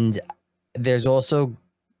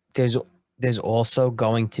also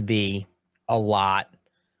going to be a lot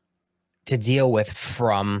to deal with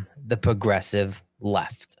from the progressive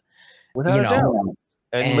left. Without a doubt.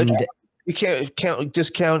 And you can't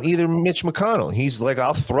discount either Mitch McConnell. He's like,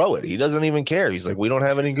 I'll throw it. He doesn't even care. He's like, we don't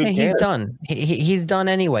have any good candidates. He's done. He's done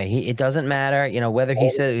anyway. It doesn't matter, whether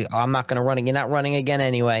he says, I'm not going to run. You're not running again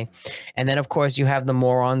anyway. And then, of course, you have the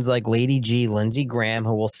morons like Lady G, Lindsey Graham,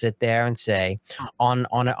 who will sit there and say on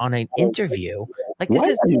an interview, like,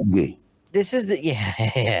 this is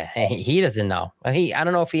he doesn't know. I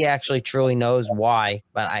don't know if he actually truly knows why,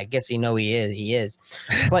 but I guess he is.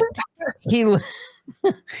 But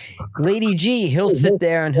Lady G, he'll sit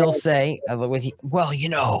there and he'll say, well,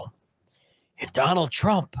 if Donald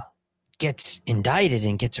Trump gets indicted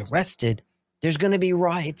and gets arrested, there's going to be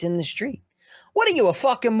riots in the street. What are you, a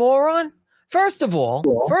fucking moron? First of all,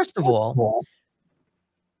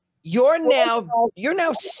 you're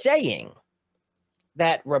now saying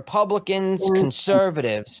that Republicans,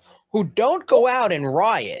 conservatives who don't go out and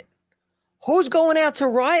riot, who's going out to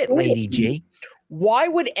riot, Lady G? Why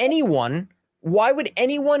would anyone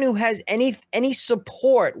who has any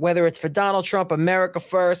support, whether it's for Donald Trump, America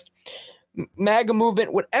First, MAGA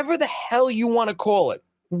movement, whatever the hell you want to call it,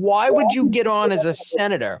 why would you get on as a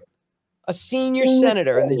senator, a senior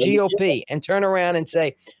senator in the GOP, and turn around and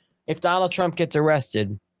say, if Donald Trump gets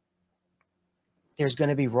arrested, there's going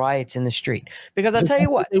to be riots in the street? Because I'll tell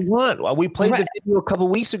you what they want. Well, we played the video a couple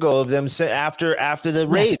weeks ago of them say after the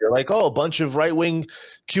raid, they're like, oh, a bunch of right-wing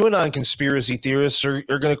QAnon conspiracy theorists are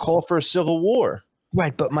going to call for a civil war.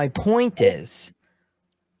 Right, but my point is,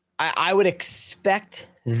 I would expect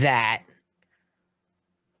that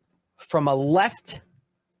from a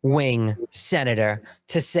left-wing senator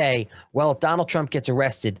to say, well, if Donald Trump gets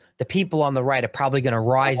arrested, the people on the right are probably going to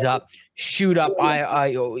rise up, shoot up,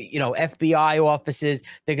 FBI offices.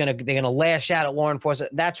 They're gonna lash out at law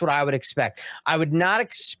enforcement. That's what I would expect. I would not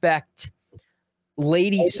expect I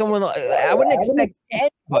wouldn't expect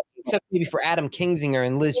anybody, except maybe for Adam Kinzinger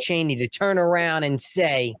and Liz Cheney, to turn around and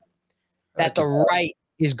say that the right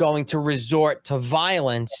is going to resort to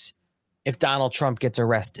violence if Donald Trump gets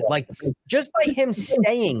arrested. Like, just by him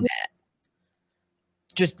saying that,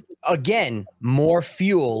 just, again, more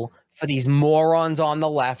fuel for these morons on the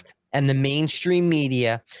left and the mainstream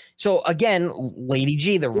media. So, again, Lady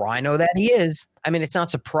G, the rhino that he is, I mean, it's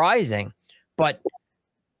not surprising, but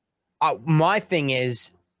my thing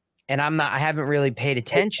is, and I haven't really paid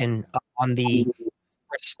attention on the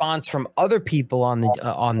response from other people on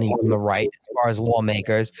the right as far as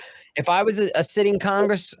lawmakers. If I was a sitting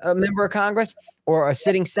a member of Congress or a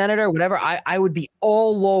sitting senator, whatever, I would be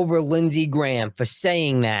all over Lindsey Graham for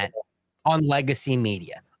saying that on legacy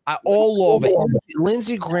media. All over him.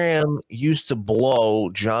 Lindsey Graham used to blow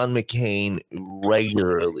John McCain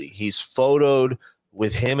regularly. He's photoed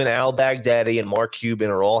with him and Al Baghdadi and Mark Cuban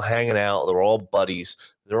are all hanging out. They're all buddies.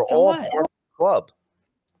 They're all part of the club.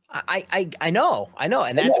 I know.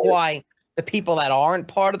 And that's why the people that aren't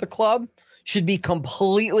part of the club should be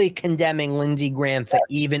completely condemning Lindsey Graham for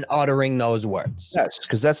even uttering those words. Yes,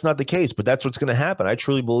 because that's not the case, but that's what's going to happen. I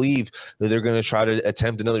truly believe that they're going to try to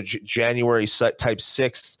attempt another January type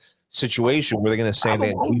 6th situation where they're going to say,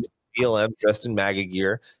 man, BLM dressed in MAGA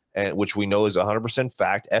gear, and which we know is 100%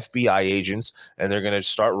 fact, FBI agents, and they're going to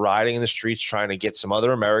start rioting in the streets trying to get some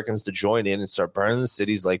other Americans to join in and start burning the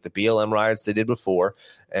cities like the BLM riots they did before,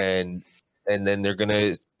 and then they're going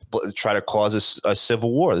to try to cause a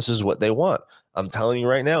civil war. This is what they want. I'm telling you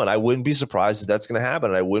right now, and I wouldn't be surprised if that's going to happen.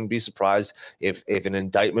 And I wouldn't be surprised if an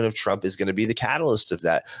indictment of Trump is going to be the catalyst of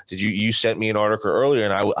that. You sent me an article earlier,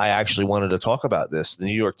 and I actually wanted to talk about this. The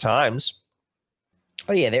New York Times.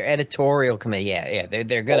 Oh yeah, their editorial committee. Yeah,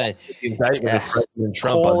 they're gonna indictment of President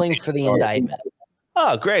Trump calling for the indictment.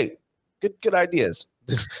 Oh, great, good ideas.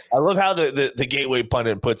 I love how the Gateway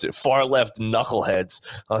pundit puts it. Far left knuckleheads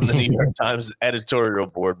on the New York Times editorial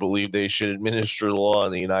board believe they should administer the law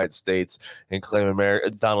in the United States and claim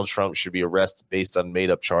Donald Trump should be arrested based on made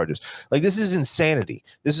up charges. Like, this is insanity.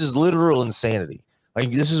 This is literal insanity.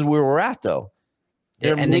 Like, this is where we're at, though.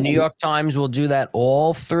 And the New York Times will do that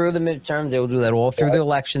all through the midterms. They will do that all through the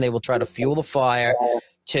election. They will try to fuel the fire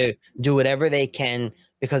to do whatever they can.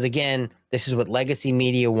 Because, again, this is what legacy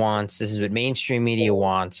media wants. This is what mainstream media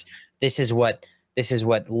wants. This is what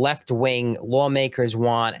left-wing lawmakers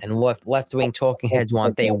want and left-wing talking heads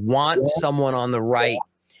want. They want someone on the right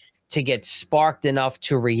to get sparked enough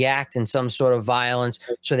to react in some sort of violence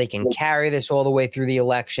so they can carry this all the way through the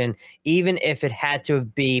election, even if it had to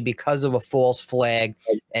be because of a false flag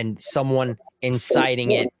and someone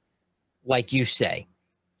inciting it, like you say.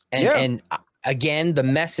 And again, the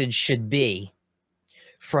message should be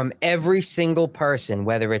from every single person,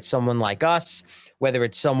 whether it's someone like us, whether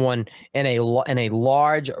it's someone in a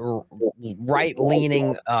large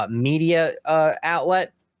right-leaning media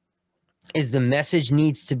outlet, is the message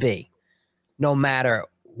needs to be, no matter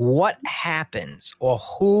what happens or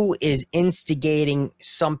who is instigating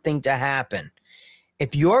something to happen,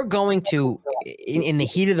 if you're going to, in the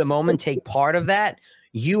heat of the moment, take part of that,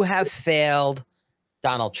 you have failed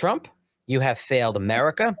Donald Trump. You have failed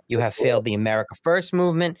America. You have failed the America First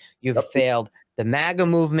movement. You've failed the MAGA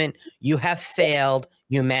movement. You have failed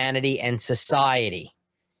humanity and society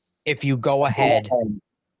if you go ahead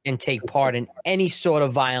and take part in any sort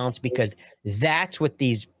of violence, because that's what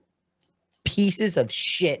these pieces of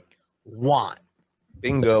shit want.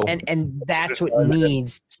 Bingo. And that's what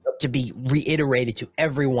needs to be reiterated to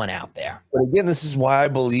everyone out there. But again, this is why I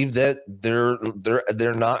believe that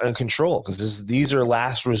they're not in control, because these are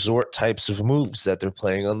last resort types of moves that they're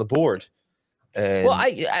playing on the board. And well,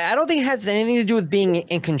 I don't think it has anything to do with being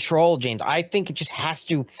in control, James. I think it just has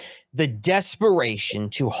to the desperation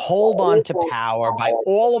to hold on to power by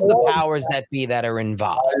all of the powers that be that are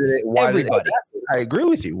involved. Everybody. I agree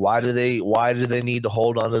with you. Why do they need to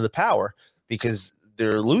hold on to the power? Because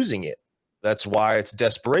they're losing it. That's why it's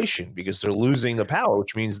desperation, because they're losing the power,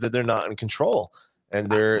 which means that they're not in control and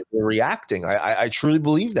they're reacting. I truly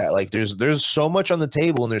believe that. Like there's so much on the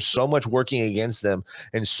table and there's so much working against them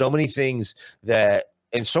and so many things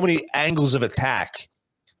and so many angles of attack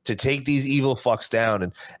to take these evil fucks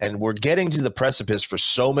down. And we're getting to the precipice for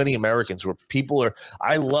so many Americans where people are,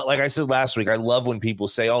 like I said last week, I love when people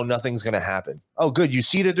say, oh, nothing's going to happen. Oh, good. You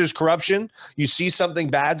see that there's corruption. You see something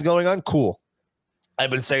bad's going on. Cool. I've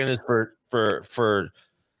been saying this for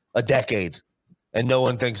a decade, and no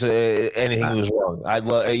one thinks anything was wrong.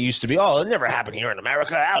 It used to be, oh, it never happened here in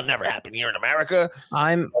America. That'll never happen here in America.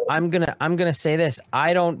 I'm gonna say this.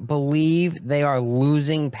 I don't believe they are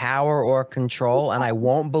losing power or control, and I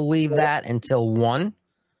won't believe that until 1,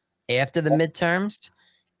 after the midterms,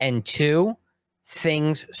 and 2,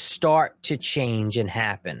 things start to change and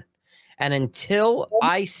happen. And until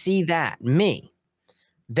I see that,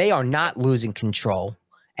 they are not losing control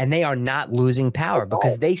and they are not losing power,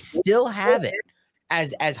 because they still have it.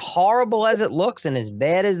 As horrible as it looks and as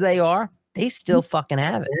bad as they are, they still fucking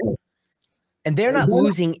have it. And they're not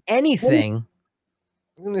losing anything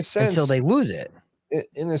in a sense, until they lose it.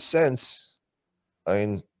 In a sense, I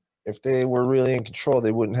mean, if they were really in control,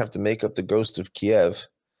 they wouldn't have to make up the ghost of Kiev.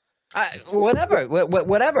 Whatever.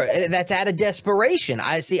 That's out of desperation.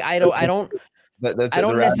 I don't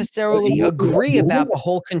necessarily agree about the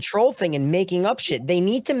whole control thing and making up shit. They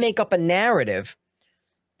need to make up a narrative.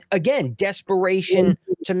 Again, desperation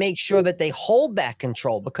to make sure that they hold that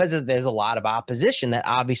control, because there's a lot of opposition that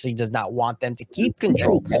obviously does not want them to keep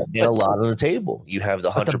control. And a lot on the table. You have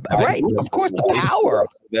the Hunter Biden, right? Of course, the power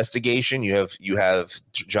investigation. You have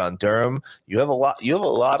John Durham. You have a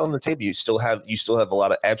lot on the table. You still have a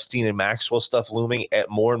lot of Epstein and Maxwell stuff looming at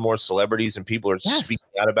more and more celebrities, and people are speaking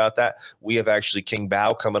out about that. We have actually King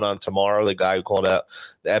Bao coming on tomorrow, the guy who called out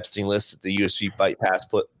the Epstein list that the UFC Fight Pass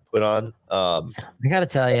put on. I gotta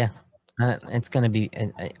tell you, it's gonna be.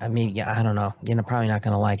 I mean, yeah, I don't know. You're probably not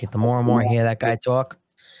gonna like it. The more and more I hear that guy talk,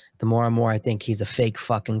 the more and more I think he's a fake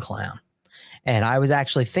fucking clown. And I was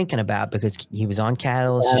actually thinking about, because he was on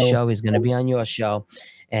Catalyst's show, he's gonna be on your show,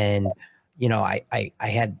 and you know, I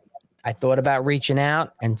thought about reaching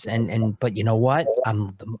out and but you know what?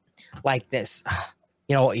 I'm like this.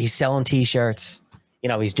 You know, he's selling T-shirts. You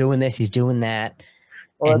know, he's doing this, he's doing that.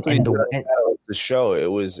 Well, the show, it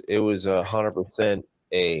was 100%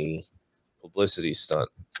 a publicity stunt.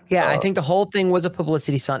 Yeah, I think the whole thing was a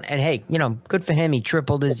publicity stunt. And hey, you know, good for him. He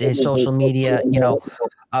tripled his social media, you know,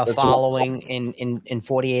 following in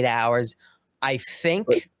 48 hours. I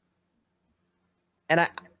think, and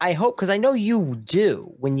I hope, because I know you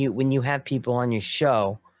do when you have people on your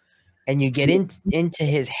show and you get into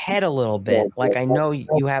his head a little bit, like I know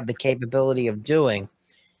you have the capability of doing.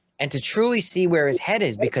 And to truly see where his head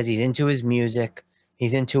is, because he's into his music,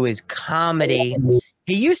 he's into his comedy.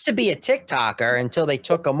 He used to be a TikToker until they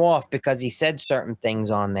took him off because he said certain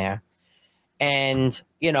things on there. And,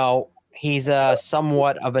 you know, he's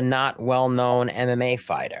somewhat of a not well-known MMA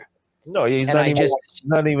fighter. No, he's not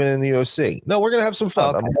even in the UFC. No, we're going to have some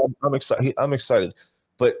fun. Okay. I'm excited. I'm excited.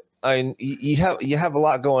 But you have a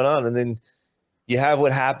lot going on, and then you have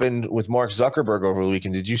what happened with Mark Zuckerberg over the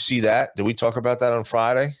weekend. Did you see that? Did we talk about that on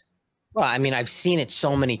Friday? Well, I mean, I've seen it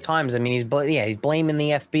so many times. I mean, he's blaming the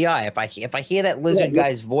FBI. If I hear that lizard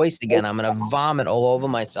guy's voice again, I'm gonna vomit all over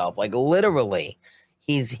myself. Like literally,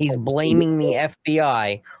 he's blaming the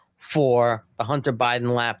FBI for the Hunter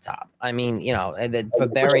Biden laptop. I mean, you know, for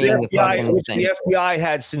burying the fucking thing. The FBI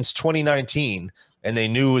had since 2019, and they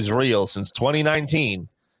knew it was real since 2019,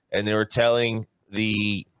 and they were telling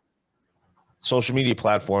the social media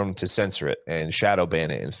platform to censor it and shadow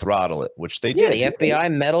ban it and throttle it, which they did. The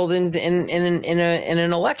FBI meddled in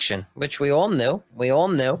an election, which we all knew.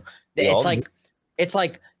 It's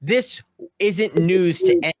like this isn't news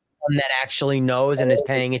to anyone that actually knows and is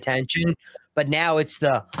paying attention, but now it's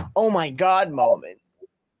the oh my god moment.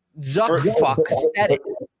 Zuck fuck said it.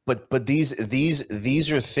 But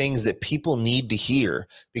these are things that people need to hear,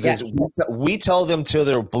 because we tell them till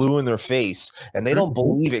they're blue in their face, and they don't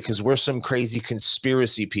believe it because we're some crazy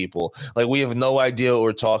conspiracy people. Like, we have no idea what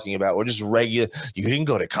we're talking about. We're just regular. You didn't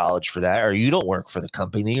go to college for that, or you don't work for the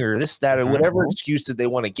company, or this, that, or whatever excuse that they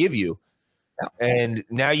want to give you. And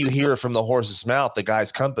now you hear it from the horse's mouth. The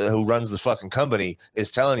guy's company who runs the fucking company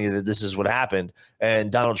is telling you that this is what happened.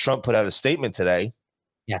 And Donald Trump put out a statement today.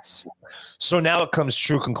 Yes. So now it comes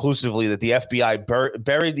true conclusively that the FBI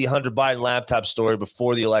buried the Hunter Biden laptop story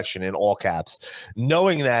before the election in all caps,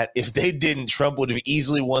 knowing that if they didn't, Trump would have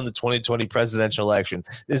easily won the 2020 presidential election.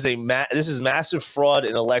 This is massive fraud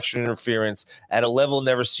and election interference at a level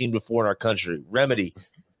never seen before in our country. Remedy: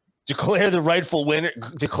 declare the rightful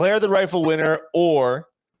winner, or,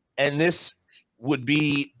 and this would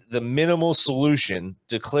be the minimal solution,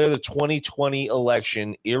 declare the 2020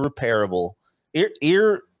 election irreparably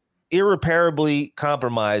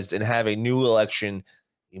compromised and have a new election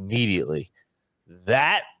immediately.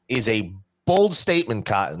 That is a bold statement,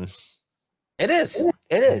 Cotton. It is.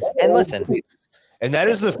 And listen, and that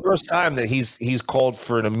is the first time that he's called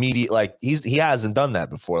for an immediate, like, he hasn't done that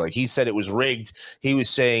before. Like, he said it was rigged. He was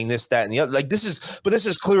saying this, that, and the other. Like, this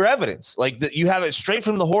is clear evidence. Like, that you have it straight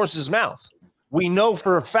from the horse's mouth. We know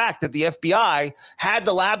for a fact that the FBI had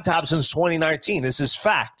the laptop since 2019. This is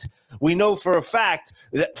fact. We know for a fact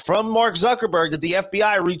that from Mark Zuckerberg that the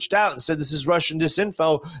FBI reached out and said this is Russian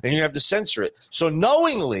disinfo and you have to censor it. So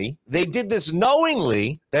knowingly, they did this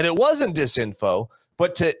knowingly that it wasn't disinfo,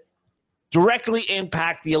 but to directly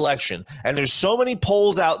impact the election. And there's so many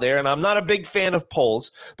polls out there, and I'm not a big fan of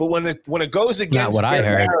polls, but when it goes against not what I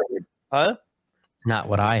heard. Huh? Not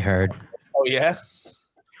what I heard. Oh yeah.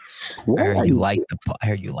 I heard you like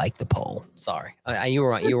the poll. Sorry, you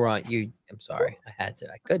were on. I'm sorry. I had to.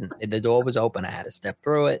 I couldn't. The door was open. I had to step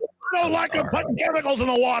through it. I don't like them putting chemicals in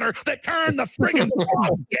the water that turn the friggin'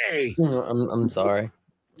 frog gay. I'm sorry.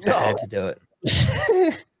 I had to do it.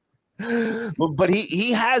 But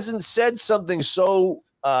he hasn't said something so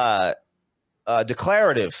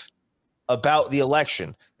declarative about the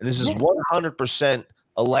election, and this is 100%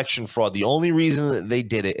 election fraud. The only reason that they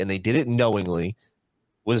did it, and they did it knowingly,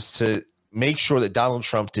 was to make sure that Donald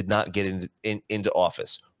Trump did not get into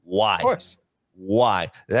office. Why? Of course.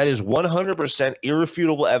 Why? That is 100%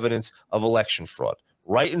 irrefutable evidence of election fraud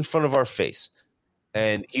right in front of our face.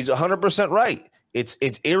 And he's 100% right. It's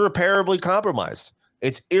irreparably compromised.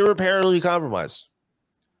 It's irreparably compromised.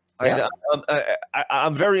 Yeah.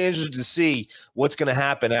 I'm very interested to see what's going to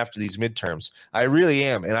happen after these midterms. I really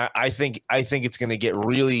am. And I think it's going to get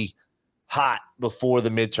really hot before the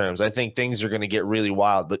midterms. I think things are going to get really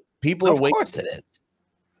wild, but people are waking. Of course, it is.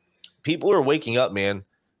 People are waking up, man.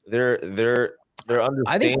 They're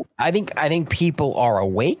understanding. I think people are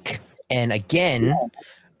awake, and again,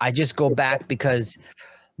 I just go back because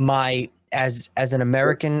as an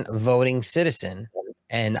American voting citizen,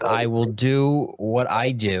 and I will do what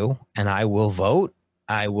I do, and I will vote.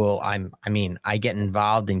 I get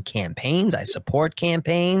involved in campaigns. I support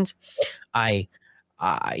campaigns. Doing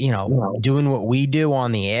what we do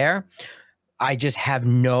on the air, I just have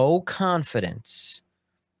no confidence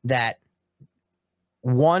that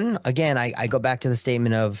I go back to the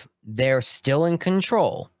statement of they're still in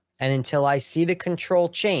control. And until I see the control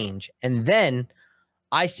change, and then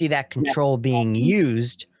I see that control being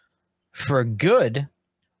used for good,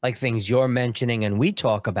 like things you're mentioning and we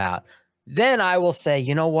talk about, then I will say,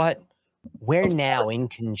 you know what? We're now in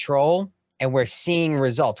control and we're seeing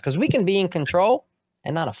results, because we can be in control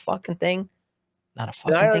and not a fucking thing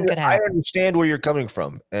could happen. I understand where you're coming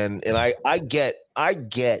from, and I get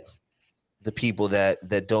the people that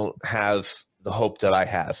don't have the hope that I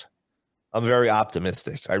have. I'm very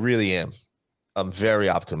optimistic. I really am. I'm very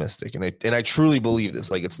optimistic, and I truly believe this.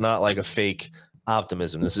 Like, it's not like a fake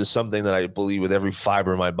optimism. This is something that I believe with every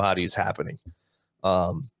fiber of my body is happening.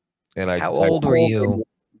 How old were you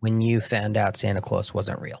when you found out Santa Claus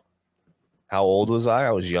wasn't real? How old was I?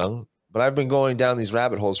 I was young. But I've been going down these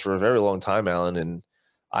rabbit holes for a very long time, Alan, and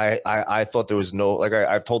I thought there was no, like,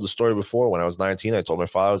 I've told the story before. When I was 19, I told my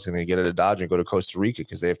father I was going to get out of Dodge and go to Costa Rica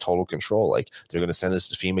because they have total control. Like, they're going to send us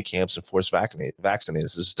to FEMA camps and force vaccinate.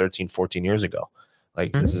 This is 13, 14 years ago.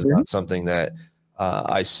 Like, this is not something that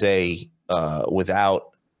I say without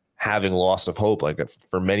having loss of hope. Like,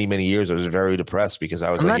 for many, many years, I was very depressed because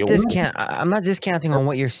I was I'm not discounting on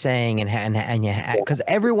what you're saying, and because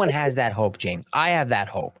everyone has that hope, James. I have that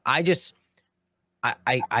hope. I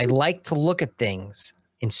like to look at things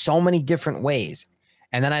in so many different ways,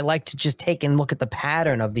 and then I like to just take and look at the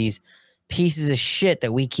pattern of these pieces of shit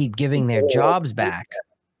that we keep giving their jobs back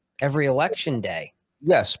every election day.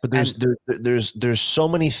 Yes, but there's so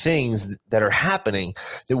many things that are happening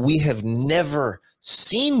that we have never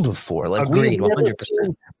seen before. Like Agreed, we have 100%.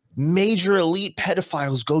 seen major elite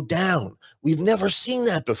pedophiles go down. We've never seen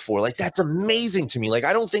that before. Like, that's amazing to me. Like,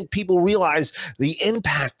 I don't think people realize the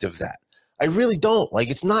impact of that. I really don't. Like,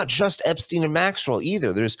 it's not just Epstein and Maxwell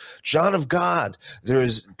either. There's John of God.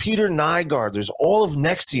 There's Peter Nygaard. There's all of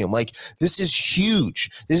NXIVM. Like, this is huge.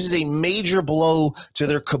 This is a major blow to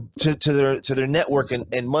their network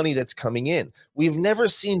and money that's coming in. We've never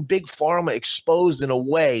seen big pharma exposed in a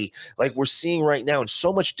way like we're seeing right now, and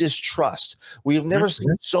so much distrust. We have never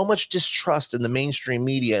seen so much distrust in the mainstream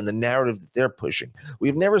media and the narrative that they're pushing.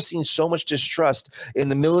 We've never seen so much distrust in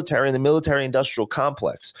the military and the military-industrial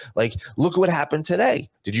complex. Like, look at what happened today.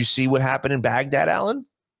 Did you see what happened in Baghdad, Alan?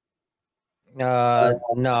 No.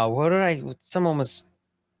 What did someone was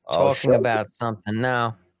talking about something.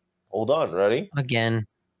 No. Hold on. Ready? Again,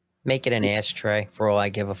 make it an ashtray for all I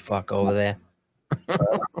give a fuck over there.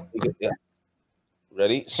 Yeah.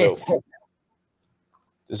 Ready? So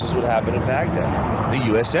this is what happened in Baghdad. The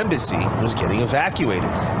U.S. Embassy was getting evacuated.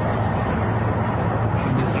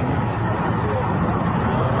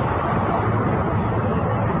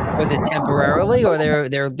 Was it temporarily, or they're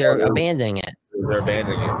abandoning it? They're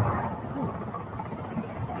abandoning it.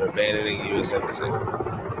 They're abandoning the U.S. Embassy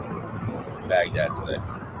in Baghdad today.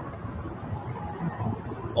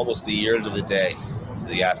 Almost a year to the day to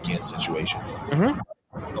the Afghan situation.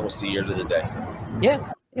 Almost a year to the day.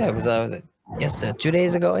 Yeah. It was yesterday, 2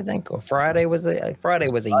 days ago, I think, or Friday was a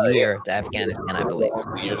year to Afghanistan, I believe.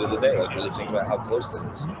 Almost a year to the day. Like, really think about how close that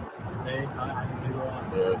is.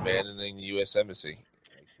 They're abandoning the U.S. Embassy.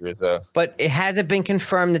 But it hasn't been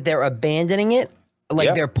confirmed that they're abandoning it.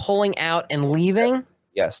 Like they're pulling out and leaving.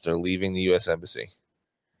 Yes, they're leaving the U.S. Embassy.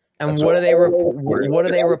 And what are they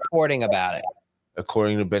reporting about it?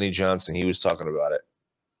 According to Benny Johnson, he was talking about it.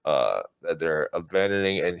 That they're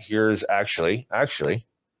abandoning, and here's actually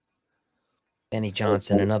Benny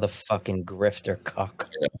Johnson, another fucking grifter cuck.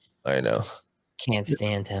 I know. Can't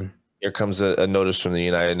stand him. Here comes a notice from the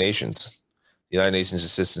United Nations. The United Nations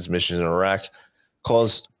Assistance Mission in Iraq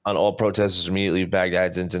calls on all protesters to immediately leave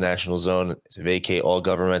Baghdad's international zone to vacate all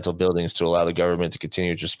governmental buildings to allow the government to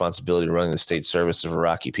continue its responsibility to running the state service of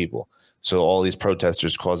Iraqi people. So all these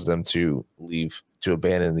protesters caused them to leave, to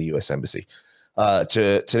abandon the U.S. Embassy.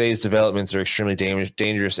 Today's developments are extremely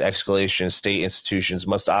dangerous escalation. State institutions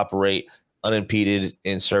must operate unimpeded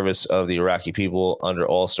in service of the Iraqi people under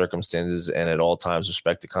all circumstances and at all times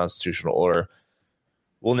respect the constitutional order.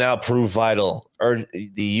 Will now prove vital.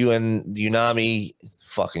 The UNAMI,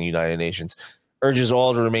 fucking United Nations, urges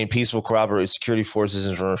all to remain peaceful, cooperate with security forces,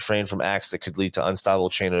 and refrain from acts that could lead to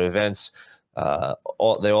unstoppable chain of events.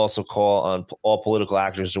 They also call on all political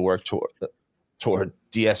actors to work toward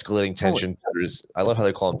de-escalating tension. I love how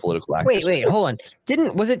they call them political actors. Wait, hold on.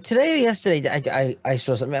 Was it today or yesterday? I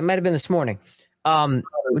saw something. It might have been this morning.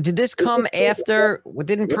 Did this come after?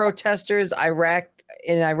 Didn't protesters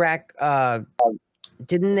in Iraq?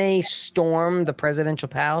 Didn't they storm the presidential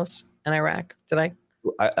palace in Iraq today?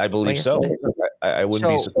 I believe so. I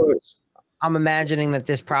wouldn't be surprised. I'm imagining that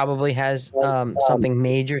this probably has something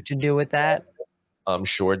major to do with that. I'm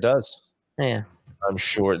sure it does. Yeah. I'm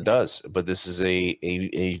sure it does, but this is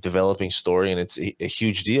a developing story, and it's a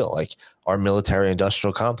huge deal. Like, our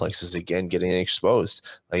military-industrial complex is again getting exposed.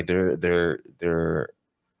 Like, they're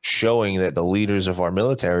showing that the leaders of our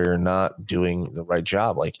military are not doing the right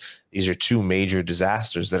job. Like, these are two major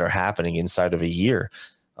disasters that are happening inside of a year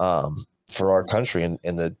for our country and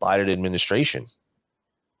the Biden administration.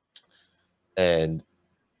 And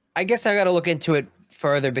I guess I got to look into it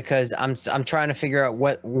further because I'm trying to figure out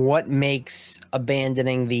what makes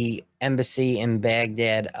abandoning the embassy in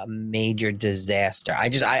Baghdad a major disaster. I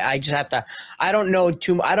just have to. I don't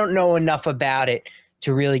know enough about it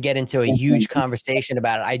to really get into a huge conversation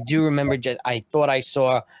about it. I do remember I thought I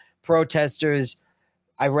saw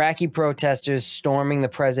Iraqi protesters storming the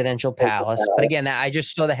presidential palace. But again, I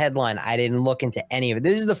just saw the headline. I didn't look into any of it.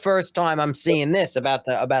 This is the first time I'm seeing this about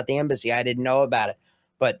the embassy. I didn't know about it.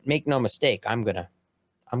 But make no mistake, the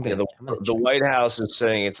White House is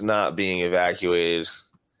saying it's not being evacuated.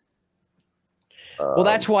 Well,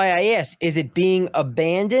 that's why I asked, is it being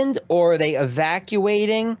abandoned, or are they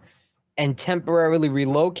evacuating and temporarily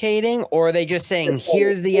relocating, or are they just saying,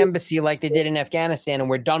 here's the embassy like they did in Afghanistan and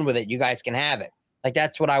we're done with it, you guys can have it? Like,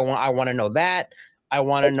 that's what I want. I want to know that. I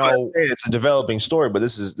want to know. It's a developing story, but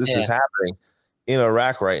this is happening in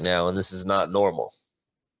Iraq right now, and this is not normal.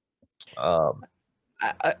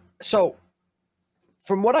 So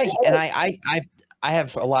from what I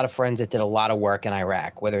have a lot of friends that did a lot of work in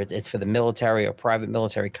Iraq, whether it's for the military or private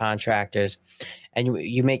military contractors. And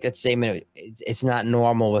you make that statement, it's not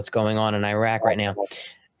normal what's going on in Iraq right now.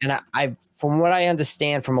 And I from what I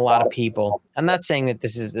understand from a lot of people, I'm not saying that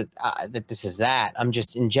this is that. I'm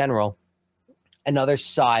just in general, another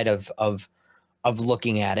side of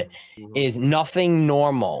looking at it is nothing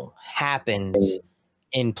normal happens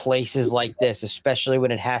in places like this, especially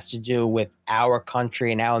when it has to do with our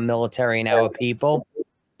country and our military and our people.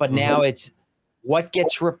 But now it's what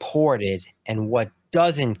gets reported and what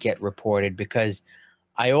doesn't get reported, because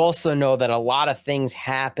I also know that a lot of things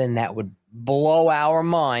happen that would blow our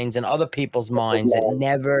minds and other people's minds that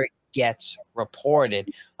never gets reported.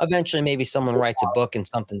 Eventually, maybe someone writes a book and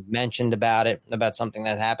something's mentioned about it, about something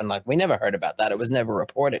that happened. Like, we never heard about that. It was never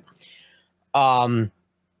reported. I'm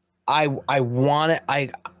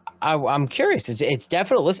curious. It's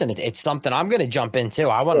definitely, listen, it's something I'm going to jump into.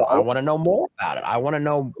 I want to know more about it. I want to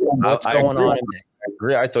know what's going on. I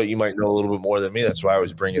agree. I thought you might know a little bit more than me. That's why I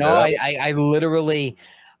was bringing it up. I literally,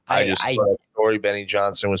 I just saw a story. Benny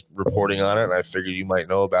Johnson was reporting on it, and I figured you might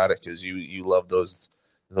know about it because you love those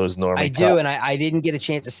normal. I do, and I didn't get a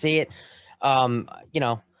chance to see it.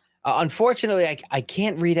 Unfortunately, I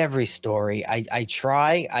can't read every story. I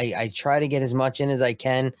try. I try to get as much in as I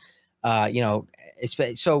can. So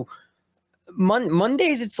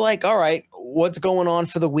Mondays, it's like, all right, what's going on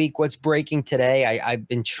for the week? What's breaking today? I've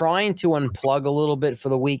been trying to unplug a little bit for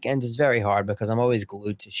the weekends. It's very hard because I'm always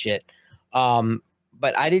glued to shit.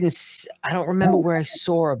 But I don't remember where I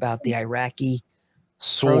saw about the Iraqi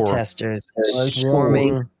protesters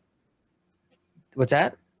swarming. What's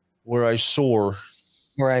that? Where I saw.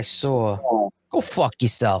 Go fuck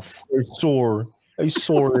yourself. I saw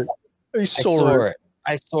it.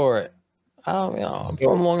 Oh, I'm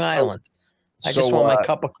from Long Island. I just want my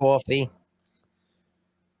cup of coffee.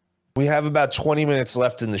 We have about 20 minutes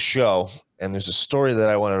left in the show, and there's a story that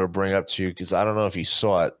I wanted to bring up to you because I don't know if you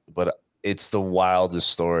saw it, but it's the wildest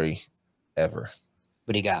story ever.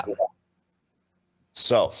 What do you got?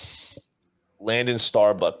 So, Landon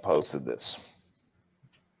Starbuck posted this.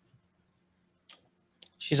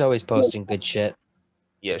 She's always posting good shit.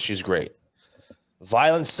 Yeah, she's great.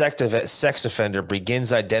 Violent sex offender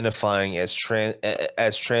begins identifying as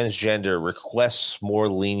transgender, requests more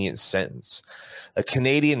lenient sentence. A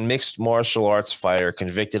Canadian mixed martial arts fighter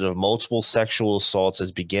convicted of multiple sexual assaults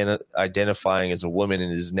has begun identifying as a woman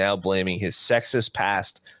and is now blaming his sexist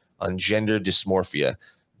past on gender dysmorphia.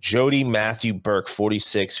 Jody Matthew Burke,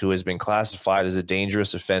 46, who has been classified as a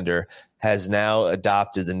dangerous offender, has now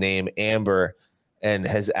adopted the name Amber and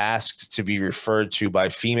has asked to be referred to by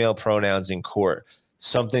female pronouns in court,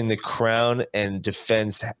 something the Crown and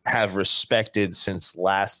defense have respected since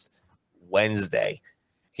last Wednesday.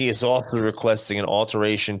 He is also requesting an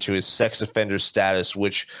alteration to his sex offender status,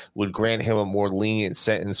 which would grant him a more lenient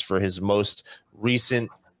sentence for his most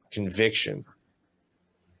recent conviction.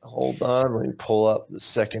 Hold on, let me pull up the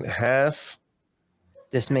second half.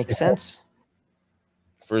 This makes sense.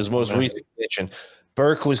 For his most recent conviction,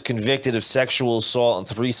 Burke was convicted of sexual assault on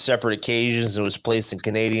 3 separate occasions and was placed in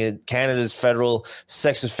Canada's federal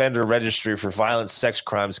sex offender registry for violent sex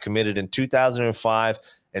crimes committed in 2005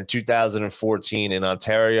 and 2014 in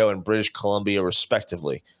Ontario and British Columbia,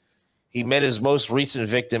 respectively. He met his most recent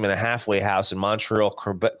victim in a halfway house in Montreal,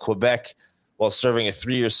 Quebec, while serving a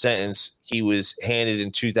 3-year sentence he was handed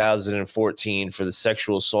in 2014 for the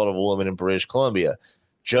sexual assault of a woman in British Columbia.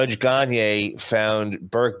 Judge Gagne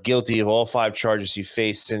found Burke guilty of all 5 charges he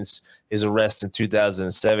faced since his arrest in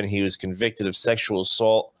 2007. He was convicted of sexual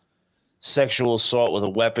assault with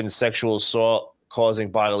a weapon, sexual assault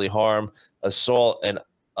causing bodily harm, assault, and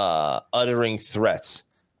uttering threats.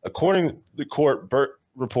 According to the court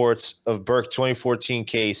reports of Burke's 2014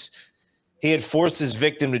 case, he had forced his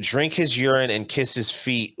victim to drink his urine and kiss his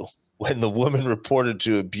feet when the woman reported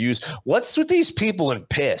to abuse. What's with these people and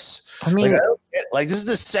piss? I mean, this is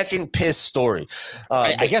the second piss story.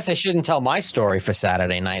 I guess I shouldn't tell my story for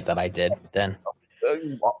Saturday night that I did then.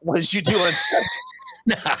 What did you do on Saturday?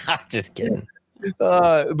 Nah, just kidding.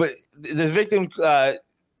 But the victim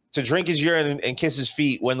to drink his urine and kiss his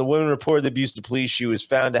feet. When the woman reported the abuse to police, she was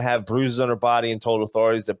found to have bruises on her body and told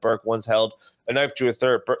authorities that Burke once held a knife to her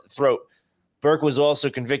throat. Burke was also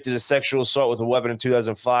convicted of sexual assault with a weapon in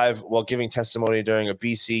 2005 while giving testimony during a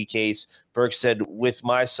BC case. Burke said, "With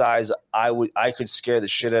my size, I could scare the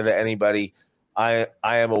shit out of anybody. I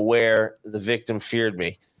am aware the victim feared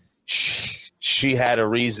me. She had a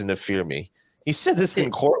reason to fear me." He said this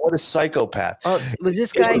in court. What a psychopath! Was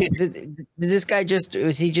this guy?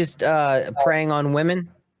 Was he just preying on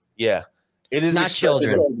women? Yeah, it is not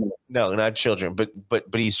children. No, not children, but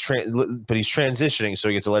he's transitioning, so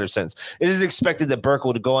he gets a letter sentence. It is expected that Burke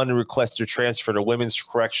will go on to request a transfer to women's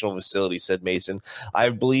correctional facility, said Mason. I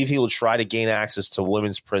believe he will try to gain access to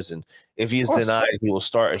women's prison. If he is denied, he will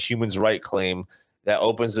start a human rights claim that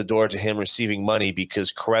opens the door to him receiving money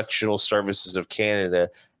because Correctional Services of Canada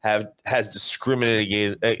has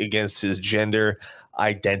discriminated against his gender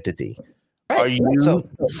identity. Right. Are you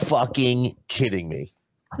fucking kidding me?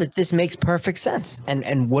 This makes perfect sense.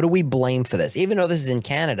 And what do we blame for this? Even though this is in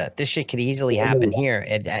Canada, this shit could easily happen here.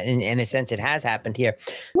 In a sense, it has happened here.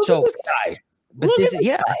 Look at this guy. But this is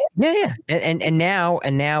yeah. And now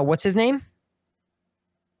what's his name?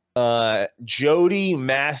 Jody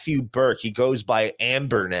Matthew Burke. He goes by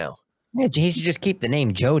Amber now. Yeah, he should just keep the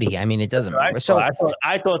name Jody. I mean, it doesn't matter. So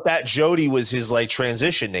I thought that Jody was his like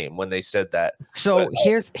transition name when they said that. So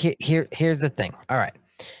here's the thing. All right,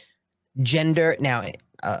 gender now.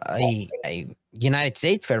 A United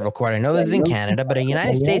States federal court. I know this is in Canada, but a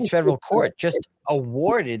United States federal court just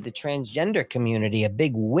awarded the transgender community a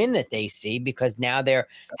big win that they see because now they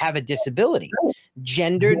have a disability.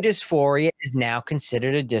 Gender dysphoria is now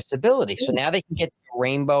considered a disability. So now they can get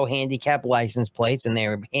rainbow handicap license plates and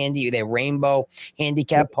they're rainbow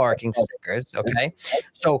handicap parking stickers. Okay.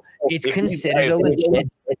 So it's considered a legit.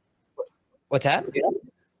 What's that?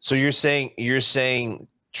 So you're saying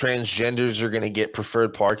transgenders are going to get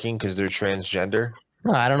preferred parking because they're transgender?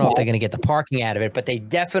 No, I don't know if they're going to get the parking out of it, but they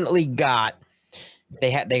definitely got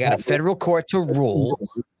a federal court to rule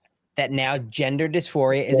that now gender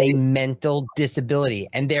dysphoria is a mental disability,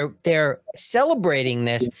 and they're celebrating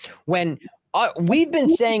this when we've been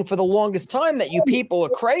saying for the longest time that you people are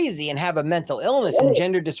crazy and have a mental illness, and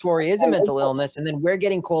gender dysphoria is a mental illness, and then we're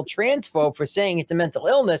getting called transphobe for saying it's a mental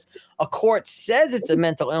illness. A court says it's a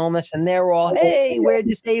mental illness, and they're all, hey, we're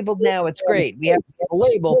disabled now. It's great. We have a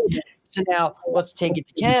label. So now let's take it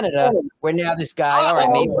to Canada, where now this guy, all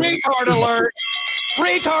right, maybe retard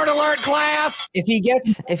alert, class. If he's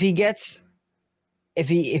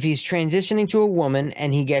transitioning to a woman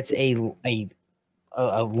and he gets a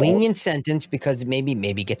lenient sentence because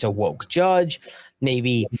maybe gets a woke judge,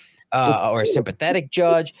 maybe or a sympathetic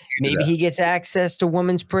judge, maybe he gets access to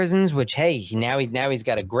women's prisons, which now he's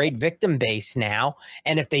got a great victim base now,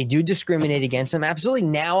 and if they do discriminate against him, absolutely,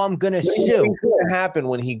 now I'm gonna sue. What's going to happen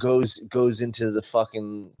when he goes into the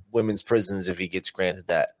fucking women's prisons if he gets granted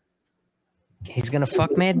that? He's gonna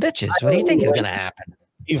fuck mad bitches. What do you think is gonna happen?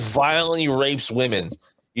 He violently rapes women.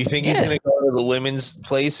 You think he's gonna go to the women's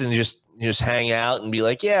place and just hang out and be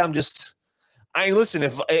like, yeah, listen,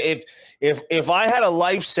 if I had a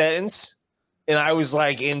life sentence and I was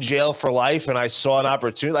like in jail for life and I saw an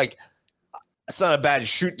opportunity, like it's not a bad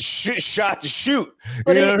shot to shoot.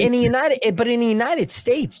 But in the United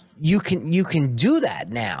States, you can do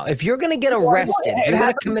that now. If you're going to get arrested, if you're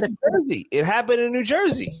going to commit it happened in New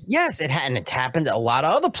Jersey. Yes, it happened a lot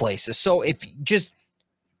of other places. So if you just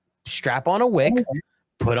strap on a wig,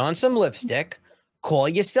 put on some lipstick, call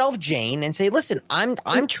yourself Jane, and say, listen, I'm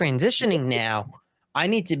transitioning now. I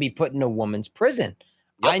need to be put in a woman's prison.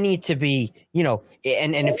 Yep. I need to be, and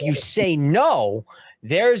if you say no,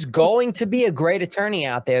 there's going to be a great attorney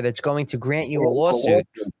out there that's going to grant you a lawsuit,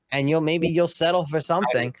 and you'll settle for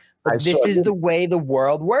something. But this is the way the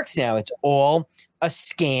world works now. It's all a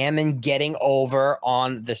scam and getting over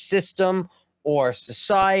on the system or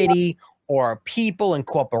society or people and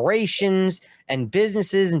corporations and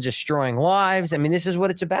businesses and destroying lives. I mean, this is what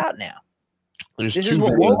it's about now. This is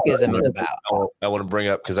what wokeism is about. I want to bring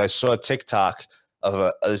up because I saw a TikTok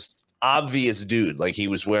of this obvious dude. Like he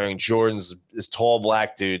was wearing Jordans. This tall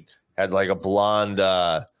black dude had like a blonde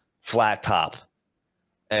flat top.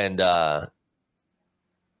 And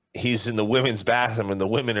he's in the women's bathroom and the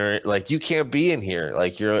women are like, you can't be in here.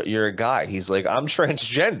 Like you're a guy. He's like, I'm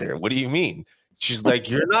transgender. What do you mean? She's like,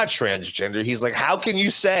 you're not transgender. He's like, how can you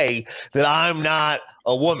say that I'm not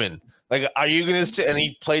a woman? Like, are you going to sit? And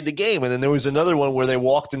he played the game. And then there was another one where they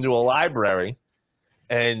walked into a library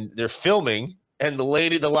and they're filming. And the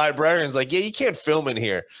librarian's like, yeah, you can't film in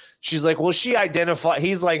here. She's like, well, she identifies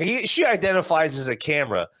as a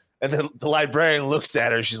camera. And then the librarian looks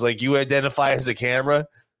at her. She's like, you identify as a camera?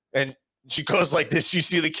 And she goes like this. You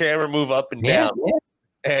see the camera move up and down. Yeah.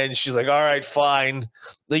 And she's like, all right, fine.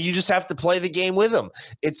 Like, you just have to play the game with them.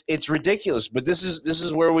 It's ridiculous. But this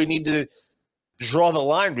is where we need to draw the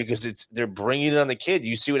line because they're bringing it on the kid.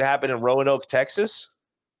 You see what happened in Roanoke, Texas?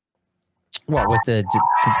 What, with the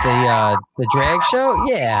drag show?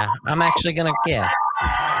 Yeah, I'm actually gonna. Yeah.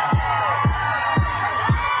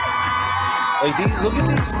 Like look at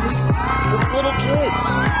these little kids.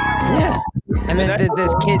 Yeah, And then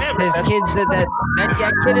there's kids that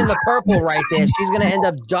kid in the purple right there. She's gonna end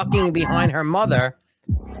up ducking behind her mother.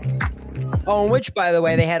 Oh, and which, by the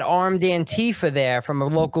way, they had armed Antifa there from a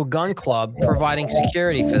local gun club providing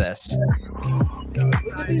security for this.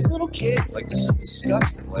 Look at these little kids. Like, this is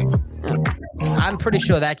disgusting. Like, I'm pretty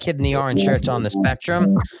sure that kid in the orange shirt's on the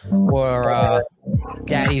spectrum, or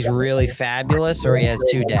daddy's really fabulous, or he has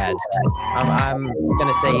two dads. I'm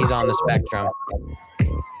gonna say he's on the spectrum.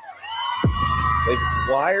 Like,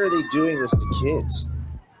 why are they doing this to kids?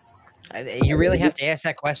 You really have to ask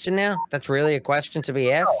that question now? That's really a question to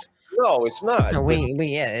be asked? No, it's not. No, we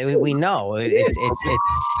know it's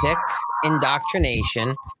sick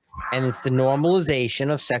indoctrination, and it's the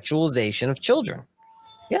normalization of sexualization of children.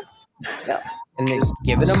 Yeah. And they're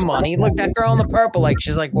giving them money. Look, that girl in the purple, like,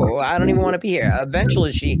 she's like, well, I don't even want to be here.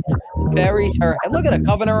 Eventually, she buries her. Look at her,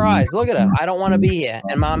 covering her eyes. Look at her. I don't want to be here.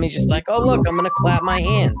 And mommy's just like, oh, look, I'm going to clap my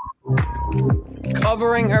hands.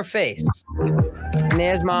 Covering her face. And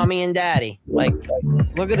there's mommy and daddy. Like,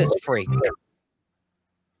 look at this freak.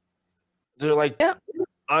 They're like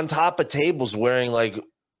on top of tables wearing like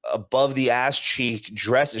above the ass cheek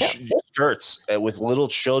dresses, shirts with little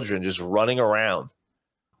children just running around.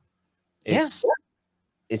 It's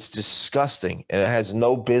disgusting, and it has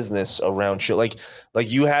no business around shit. Like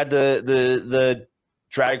you had the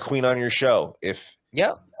drag queen on your show. If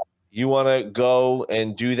you want to go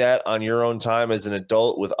and do that on your own time as an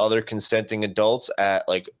adult with other consenting adults at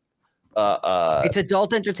like it's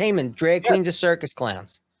adult entertainment. Drag queens are circus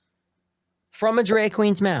clowns. From a drag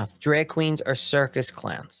queen's mouth, drag queens are circus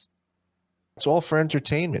clowns. It's all for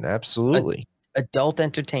entertainment, absolutely. Adult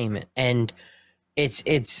entertainment, and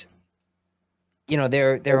it's. You know,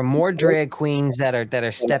 there are more drag queens that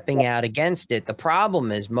are stepping out against it. The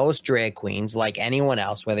problem is most drag queens, like anyone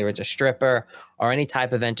else, whether it's a stripper or any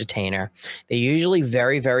type of entertainer, they're usually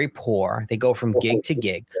very, very poor. They go from gig to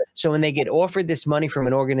gig. So when they get offered this money from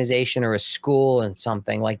an organization or a school and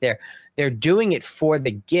something, like they're doing it for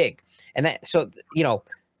the gig. And that, so, you know,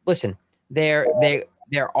 listen, there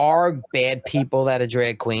are bad people that are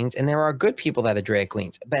drag queens, and there are good people that are drag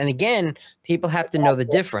queens. But and again, people have to know the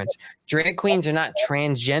difference. Drag queens are not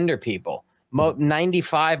transgender people.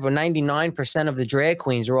 95 or 99% of the drag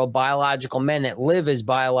queens are all biological men that live as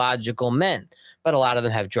biological men. But a lot of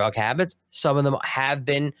them have drug habits. Some of them have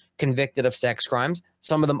been convicted of sex crimes.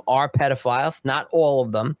 Some of them are pedophiles, not all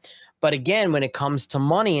of them. But again, when it comes to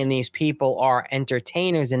money, and these people are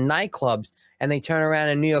entertainers in nightclubs, and they turn around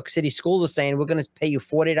in New York City schools are saying, we're going to pay you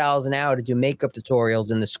 $40 an hour to do makeup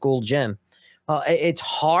tutorials in the school gym. Well, it's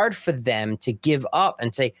hard for them to give up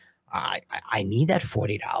and say, I need that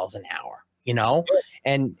 $40 an hour, you know?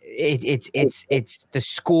 And it's the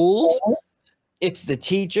schools, it's the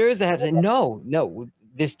teachers that have to, no,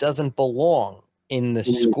 this doesn't belong in the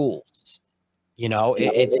schools. You know,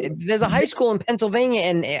 there's a high school in Pennsylvania,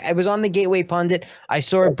 and I was on the Gateway Pundit. I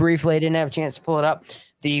saw it briefly. I didn't have a chance to pull it up.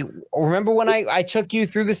 Remember when I took you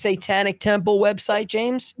through the Satanic Temple website,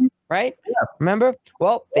 James? Right? Yeah. Remember?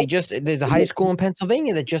 Well, there's a high school in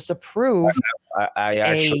Pennsylvania that just approved. I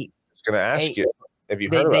actually was going to ask you. Have you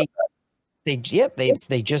heard about that?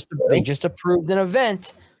 They just approved an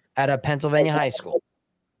event at a Pennsylvania high school.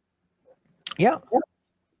 Yeah.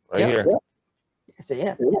 Right here. So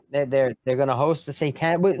they're going to host the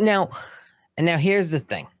Satanic. Now here's the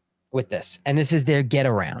thing with this, and this is their get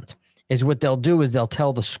around. Is what they'll do is they'll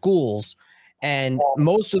tell the schools, and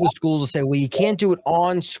most of the schools will say, well, you can't do it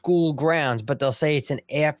on school grounds, but they'll say it's an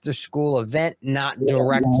after school event, not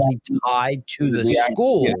directly tied to the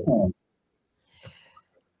school.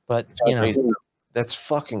 But you know, that's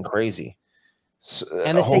fucking crazy.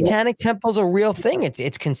 And the Satanic Temple's a real thing.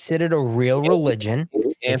 It's considered a real religion.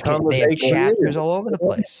 They have chapters all over the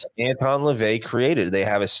place. Anton LaVey created. They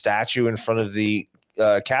have a statue in front of the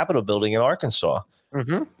Capitol building in Arkansas.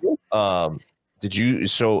 Mm-hmm. Did you?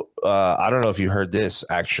 So I don't know if you heard this.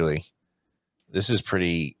 Actually, this is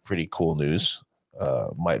pretty cool news.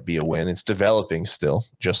 Might be a win. It's developing still,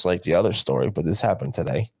 just like the other story, but this happened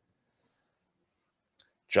today.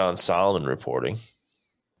 John Solomon reporting.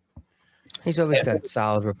 He's always got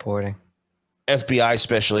solid reporting. FBI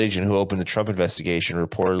special agent who opened the Trump investigation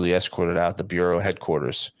reportedly escorted out the bureau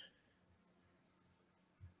headquarters.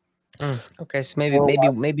 Okay, so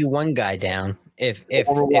maybe one guy down. If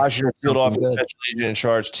Washington field office special agent in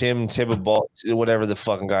charge, Tim Tibble, whatever the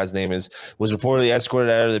fucking guy's name is, was reportedly escorted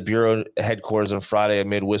out of the bureau headquarters on Friday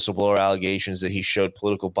amid whistleblower allegations that he showed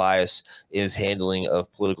political bias in his handling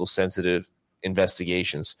of political sensitive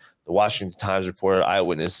investigations. The Washington Times reported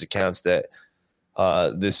eyewitness accounts that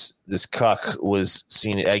this cuck was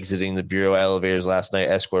seen exiting the bureau elevators last night,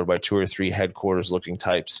 escorted by 2 or 3 headquarters-looking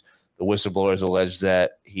types. The whistleblowers alleged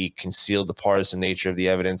that he concealed the partisan nature of the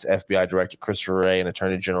evidence. FBI Director Christopher Wray and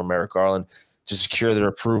Attorney General Merrick Garland to secure their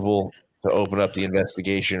approval to open up the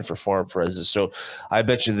investigation for former presidents. So I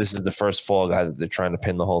bet you this is the first fall guy that they're trying to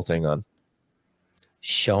pin the whole thing on.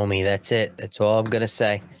 Show me. That's it. That's all I'm going to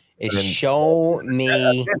say is show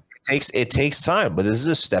me. It takes time, but this is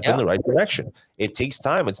a step in the right direction. It takes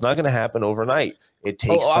time. It's not going to happen overnight. It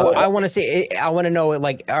takes time. I want to see. I want to know,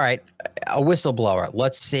 like, all right, a whistleblower.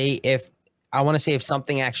 Let's see if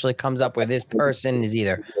something actually comes up where this person is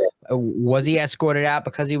either was he escorted out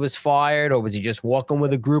because he was fired, or was he just walking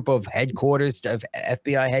with a group of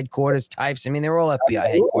FBI headquarters types? I mean, they're all FBI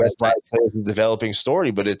headquarters types. It's a developing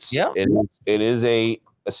story, but it is a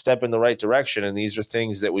step in the right direction, and these are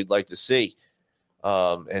things that we'd like to see.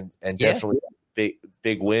 And definitely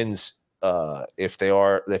big wins if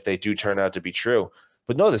they do turn out to be true.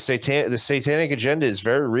 But no, the satanic agenda is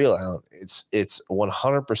very real, Alan. It's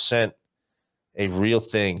 100% a real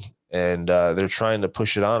thing, and they're trying to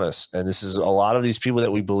push it on us. And this is a lot of these people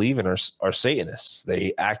that we believe in are Satanists.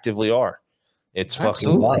 They actively are. It's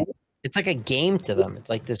fucking wild. It's like a game to them. It's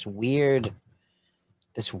like this weird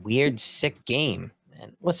sick game.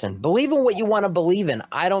 And listen, believe in what you want to believe in.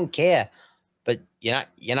 I don't care. But you're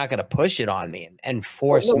not going to push it on me and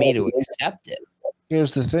force me to accept it.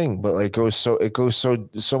 Here's the thing, but like it goes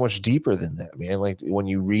so much deeper than that, man. Like when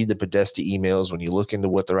you read the Podesta emails, when you look into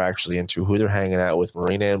what they're actually into, who they're hanging out with,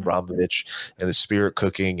 Marina Abramovich and the spirit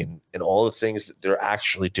cooking and all the things that they're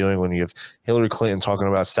actually doing. When you have Hillary Clinton talking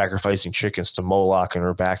about sacrificing chickens to Moloch in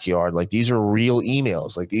her backyard, like these are real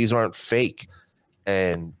emails. Like these aren't fake,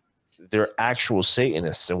 and they're actual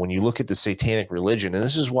Satanists. And when you look at the satanic religion, and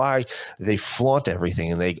this is why they flaunt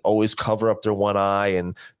everything and they always cover up their one eye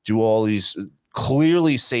and do all these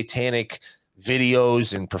clearly satanic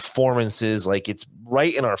videos and performances, like it's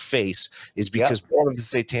right in our face, is because part of the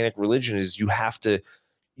satanic religion is you have to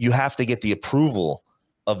get the approval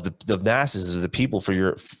of the masses of the people for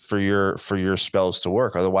your spells to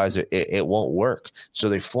work. Otherwise it won't work. So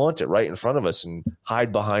they flaunt it right in front of us and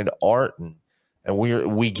hide behind art, and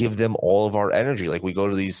we give them all of our energy. Like we go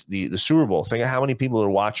to the Super Bowl. Think of how many people are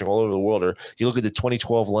watching all over the world. Or you look at the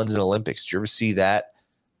 2012 London Olympics. Did you ever see that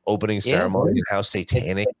opening ceremony and how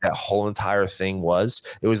satanic that whole entire thing was?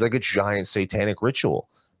 It was like a giant satanic ritual,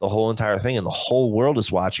 the whole entire thing, and the whole world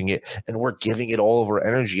is watching it, and we're giving it all of our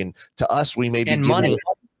energy. And to us, we may be giving money.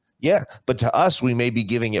 But to us, we may be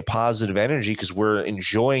giving it positive energy because we're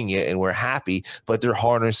enjoying it and we're happy. But they're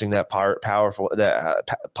harnessing that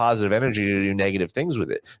positive energy to do negative things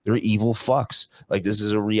with it. They're evil fucks. Like this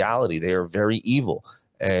is a reality. They are very evil.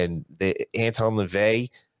 And Anton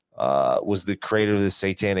LaVey was the creator of the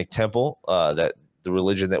Satanic Temple, that the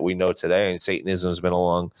religion that we know today. And Satanism has been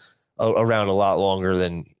around a lot longer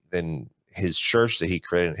than his church that he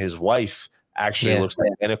created. His wife actually looks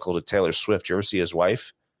identical to Taylor Swift. You ever see his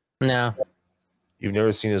wife? No. You've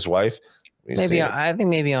never seen his wife? Maybe I think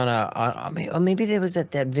maybe maybe there was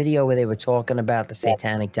that video where they were talking about the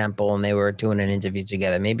Satanic Temple and they were doing an interview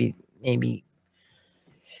together. Maybe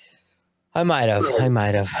I might have.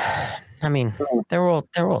 I mean, they're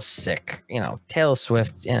all sick. You know, Taylor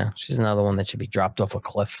Swift, you know, she's another one that should be dropped off a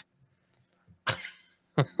cliff.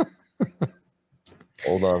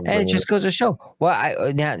 Hold on. And it just goes to show. Well,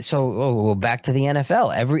 we're back to the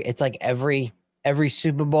NFL. Every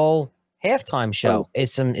Super Bowl halftime show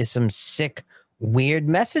is some sick, weird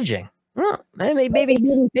messaging. Maybe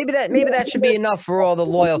that should be enough for all the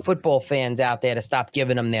loyal football fans out there to stop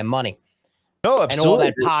giving them their money. No, absolutely. And all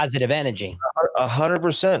that positive energy.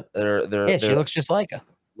 100%. She looks just like her.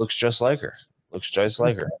 Looks just like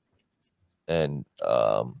her. And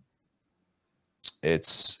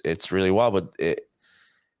it's really wild. But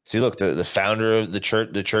look, the founder of the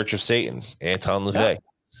Church of Satan, Anton LaVey.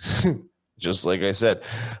 Yeah. Just like I said,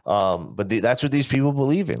 but that's what these people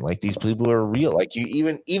believe in. Like these people are real. Like you,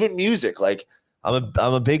 even music. Like I'm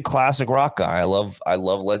a big classic rock guy. I love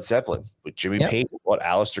Led Zeppelin. But Jimmy Page bought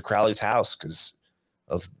Aleister Crowley's house because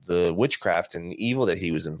of the witchcraft and evil that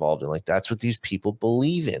he was involved in. Like that's what these people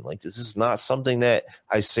believe in. Like this is not something that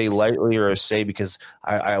I say lightly or I say because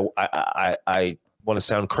I want to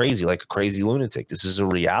sound crazy, like a crazy lunatic. This is a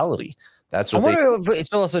reality. That's what I wonder if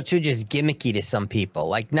it's also too just gimmicky to some people,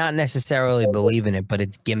 like not necessarily believe in it, but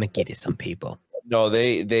it's gimmicky to some people. No,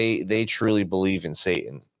 they truly believe in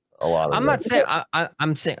Satan. A lot of them. Not saying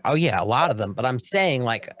I'm saying, oh yeah, a lot of them, but I'm saying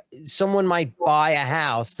like someone might buy a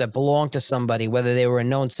house that belonged to somebody, whether they were a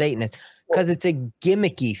known Satanist, because it's a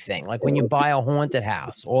gimmicky thing, like when you buy a haunted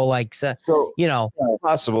house or like, you know,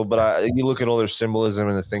 possible. But you look at all their symbolism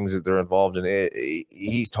and the things that they're involved in.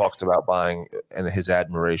 He talked about buying and his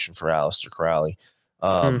admiration for Aleister Crowley.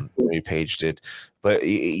 Maybe Paige did, but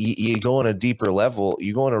you go on a deeper level.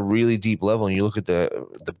 You go on a really deep level, and you look at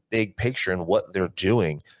the big picture and what they're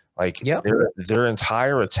doing. Like their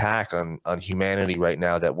entire attack on humanity right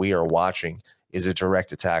now that we are watching is a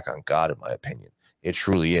direct attack on God, in my opinion. It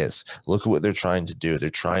truly is. Look at what they're trying to do.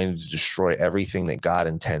 They're trying to destroy everything that God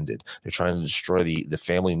intended. They're trying to destroy the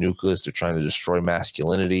family nucleus. They're trying to destroy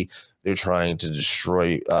masculinity. They're trying to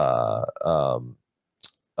destroy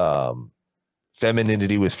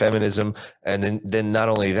femininity with feminism. And then not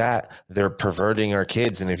only that, they're perverting our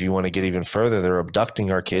kids. And if you want to get even further, they're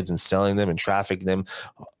abducting our kids and selling them and trafficking them,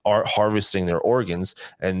 are harvesting their organs.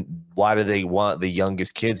 And why do they want the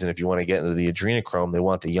youngest kids? And if you want to get into the adrenochrome, they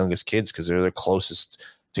want the youngest kids because they're the closest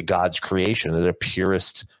to God's creation. They're the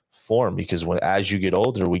purest form, because as you get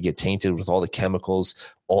older, we get tainted with all the chemicals,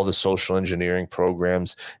 all the social engineering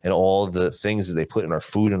programs, and all the things that they put in our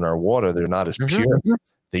food and our water. They're not as pure.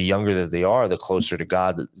 The younger that they are, the closer to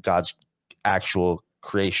God, God's actual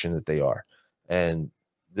creation that they are. And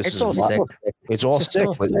it's all sick. It's all sick,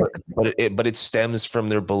 but it stems from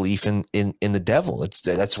their belief in the devil.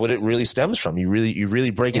 That's what it really stems from. You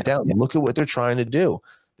really break it down. Look at what they're trying to do.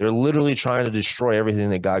 They're literally trying to destroy everything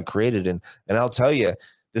that God created. And I'll tell you,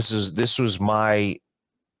 this was me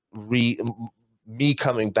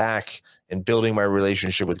coming back and building my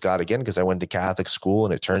relationship with God again, because I went to Catholic school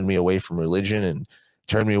and it turned me away from religion and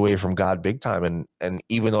turned me away from God big time. And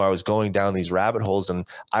even though I was going down these rabbit holes, and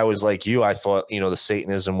I was like you, I thought, the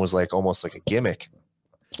Satanism was like almost like a gimmick.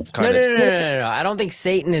 No. I don't think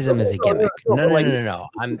Satanism is a gimmick. No.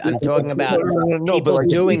 I'm talking about people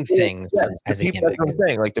doing things as a gimmick. That's what I'm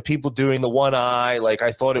saying. Like the people doing the one eye, like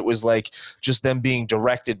I thought it was like just them being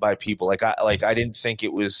directed by people. Like I didn't think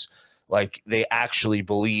it was like they actually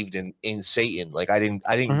believed in Satan. Like I didn't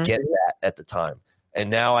get that at the time. And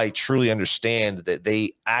now I truly understand that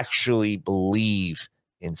they actually believe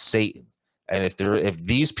in Satan. And if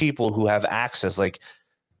these people who have access, like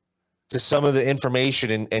to some of the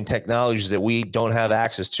information and technologies that we don't have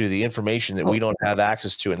access to, the information that we don't have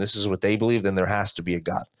access to, and this is what they believe, then there has to be a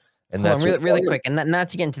God. And that's really quick, and not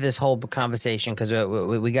to get into this whole conversation because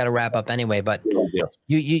we got to wrap up anyway. But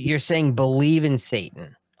you're saying believe in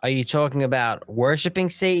Satan. Are you talking about worshiping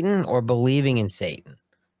Satan or believing in Satan?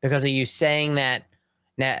 Because are you saying that?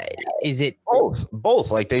 Now, is it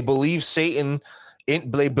both? Like they believe Satan,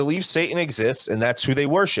 they believe Satan exists, and that's who they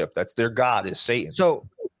worship. That's their God, is Satan. So,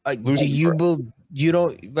 do you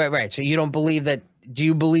don't right? So you don't believe that? Do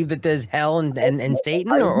you believe that there's hell and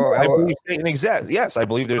Satan, or I believe Satan exists? Yes, I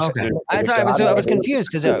believe there's. Okay. I was confused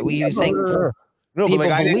because we were saying. No, but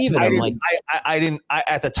like I didn't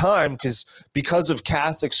at the time because of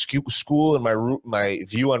Catholic school and my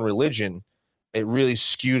view on religion. It really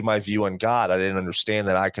skewed my view on God. I didn't understand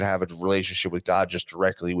that I could have a relationship with God just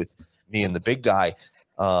directly with me and the big guy.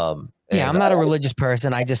 I'm not a religious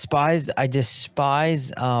person. I despise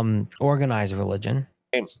organized religion.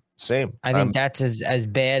 Same. I think that's as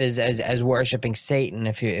bad as worshiping Satan.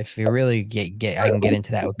 If you really get, I can get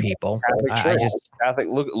into that with people. Catholic.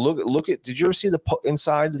 Look at. Did you ever see the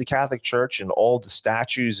inside of the Catholic Church and all the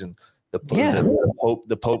statues and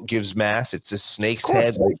the Pope gives mass? It's a snake's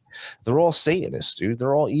head. Like, they're all Satanists, dude.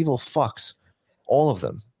 They're all evil fucks. All of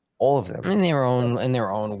them. In their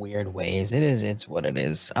own weird ways. It's what it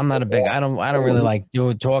is. I'm not a big. I don't really like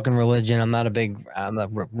talking religion. I'm a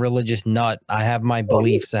religious nut. I have my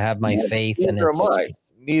beliefs. I have my faith.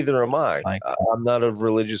 Neither am I. I'm not a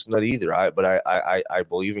religious nut either. But I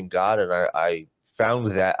believe in God, and I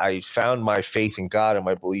found my faith in God and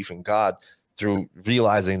my belief in God through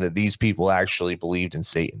realizing that these people actually believed in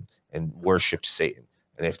Satan and worshipped Satan.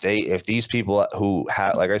 And if these people who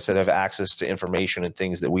have, like I said, have access to information and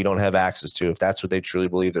things that we don't have access to, if that's what they truly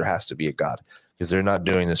believe, there has to be a God, because they're not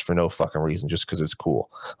doing this for no fucking reason, just because it's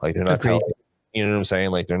cool. Like they're not telling, you know what I'm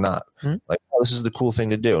saying? Like they're not like, oh, this is the cool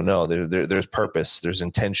thing to do. No, there's purpose, there's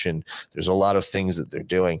intention, there's a lot of things that they're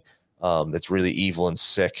doing that's really evil and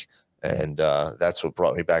sick. And that's what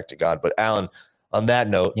brought me back to God. But Alan, on that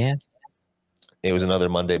note, it was another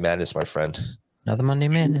Monday Madness, my friend. Another Monday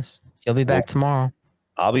Madness. You'll be back tomorrow.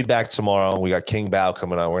 I'll be back tomorrow. We got King Bao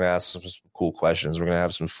coming on. We're going to ask some cool questions. We're going to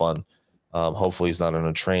have some fun. Hopefully he's not on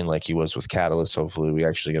a train like he was with Catalyst. Hopefully we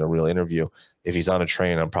actually get a real interview. If he's on a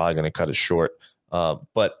train, I'm probably going to cut it short.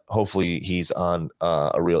 But hopefully he's on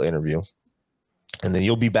a real interview. And then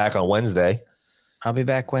you'll be back on Wednesday. I'll be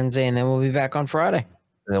back Wednesday, and then we'll be back on Friday.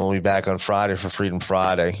 And then we'll be back on Friday for Freedom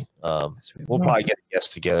Friday. We'll probably get a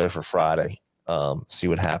guest together for Friday. See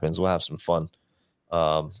what happens. We'll have some fun.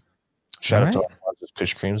 Shout out to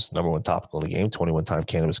Kush Creams, #1 topical in the game, 21-time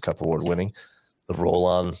Cannabis Cup Award winning. The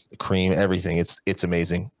roll-on, the cream, everything. It's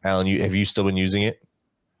amazing. Alan, have you still been using it?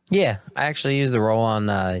 Yeah, I actually used the roll-on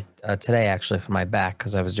today actually for my back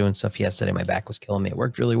because I was doing stuff yesterday. My back was killing me. It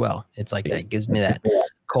worked really well. It's like that. It gives me that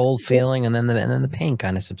cold feeling, and then the pain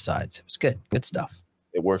kind of subsides. It was good. Good stuff.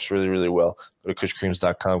 It works really, really well. Go to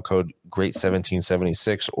kushcreams.com, code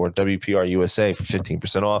GREAT1776 or WPRUSA for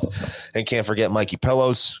 15% off. And can't forget Mikey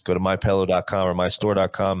Pillows. Go to mypillow.com or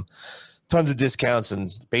mystore.com. Tons of discounts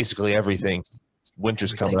and basically everything.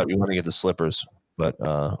 Winter's coming up. You want to get the slippers, but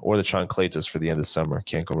or the chancletas for the end of summer.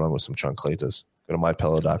 Can't go wrong with some chancletas. Go to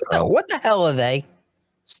mypillow.com. What the hell are they?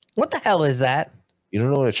 What the hell is that? You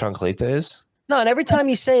don't know what a chancleta is? No, and every time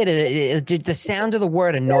you say it, the sound of the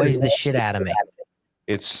word annoys the shit out of me.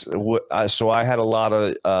 It's so I had a lot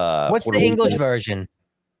of what's the English version?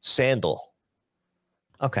 Sandal.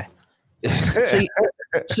 Okay.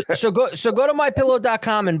 So go to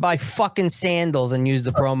mypillow.com and buy fucking sandals and use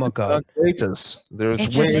the promo code. There's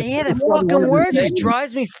the fucking word just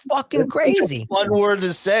drives me fucking crazy. One word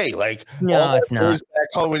to say, like no, it's not. Back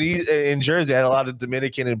home in Jersey, I had a lot of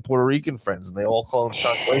Dominican and Puerto Rican friends, and they all call them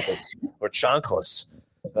chancletas or chanclas.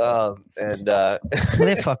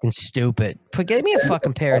 They're fucking stupid. Get me a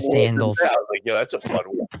fucking pair of sandals. I was like, yo, that's a fun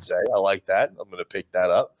word to say. I like that. I'm gonna pick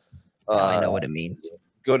that up. I know what it means.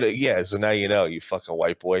 So now you know, you fucking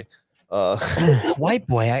white boy. White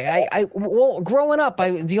boy. Well, growing up,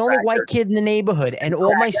 the only white kid in the neighborhood, and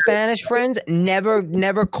all my Spanish friends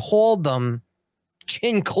never called them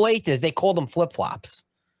chancletas. They called them flip flops.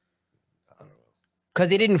 Because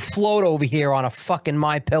they didn't float over here on a fucking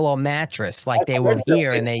MyPillow mattress like they were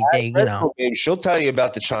here, and they you know. She'll tell you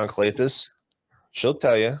about the chancletas. She'll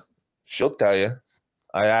tell you.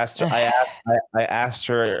 I asked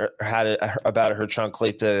her about her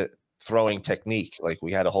chancleta throwing technique. Like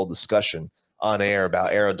we had a whole discussion on air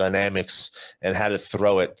about aerodynamics and how to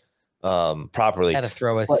throw it properly. How to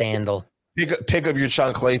throw a sandal. Pick up your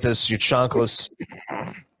chancletas, your chanclas,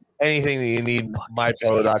 anything that you need.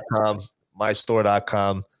 MyPillow.com.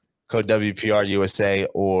 mystore.com, code WPRUSA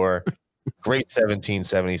or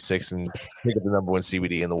GREAT1776 and pick up the #1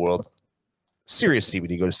 CBD in the world. Serious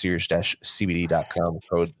CBD. Go to serious-cbd.com,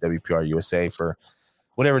 code WPRUSA for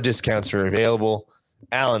whatever discounts are available.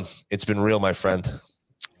 Alan, it's been real, my friend.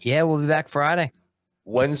 Yeah, we'll be back Friday.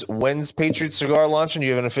 When's Patriot Cigar launching? Do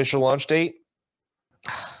you have an official launch date?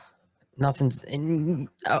 Nothing's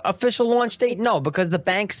official launch date. No, because the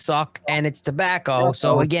banks suck and it's tobacco.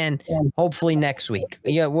 So again, hopefully next week.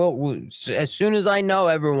 Yeah, we'll as soon as I know,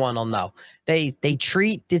 everyone will know. They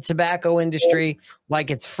treat the tobacco industry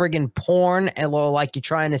like it's friggin' porn and like you're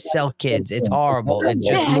trying to sell kids. It's horrible. It's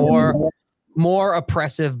just more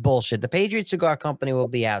oppressive bullshit. The Patriot Cigar Company will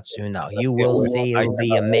be out soon, though. You will see. It will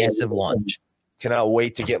be a massive launch. Cannot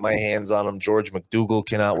wait to get my hands on him. George McDougal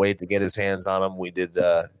cannot wait to get his hands on him.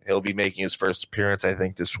 He'll be making his first appearance, I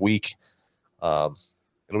think, this week. It'll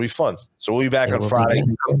be fun. So we'll be back on Friday.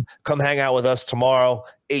 Come hang out with us tomorrow,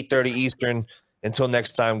 8:30 Eastern. Until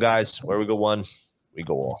next time, guys, where we go one, we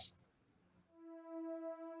go all.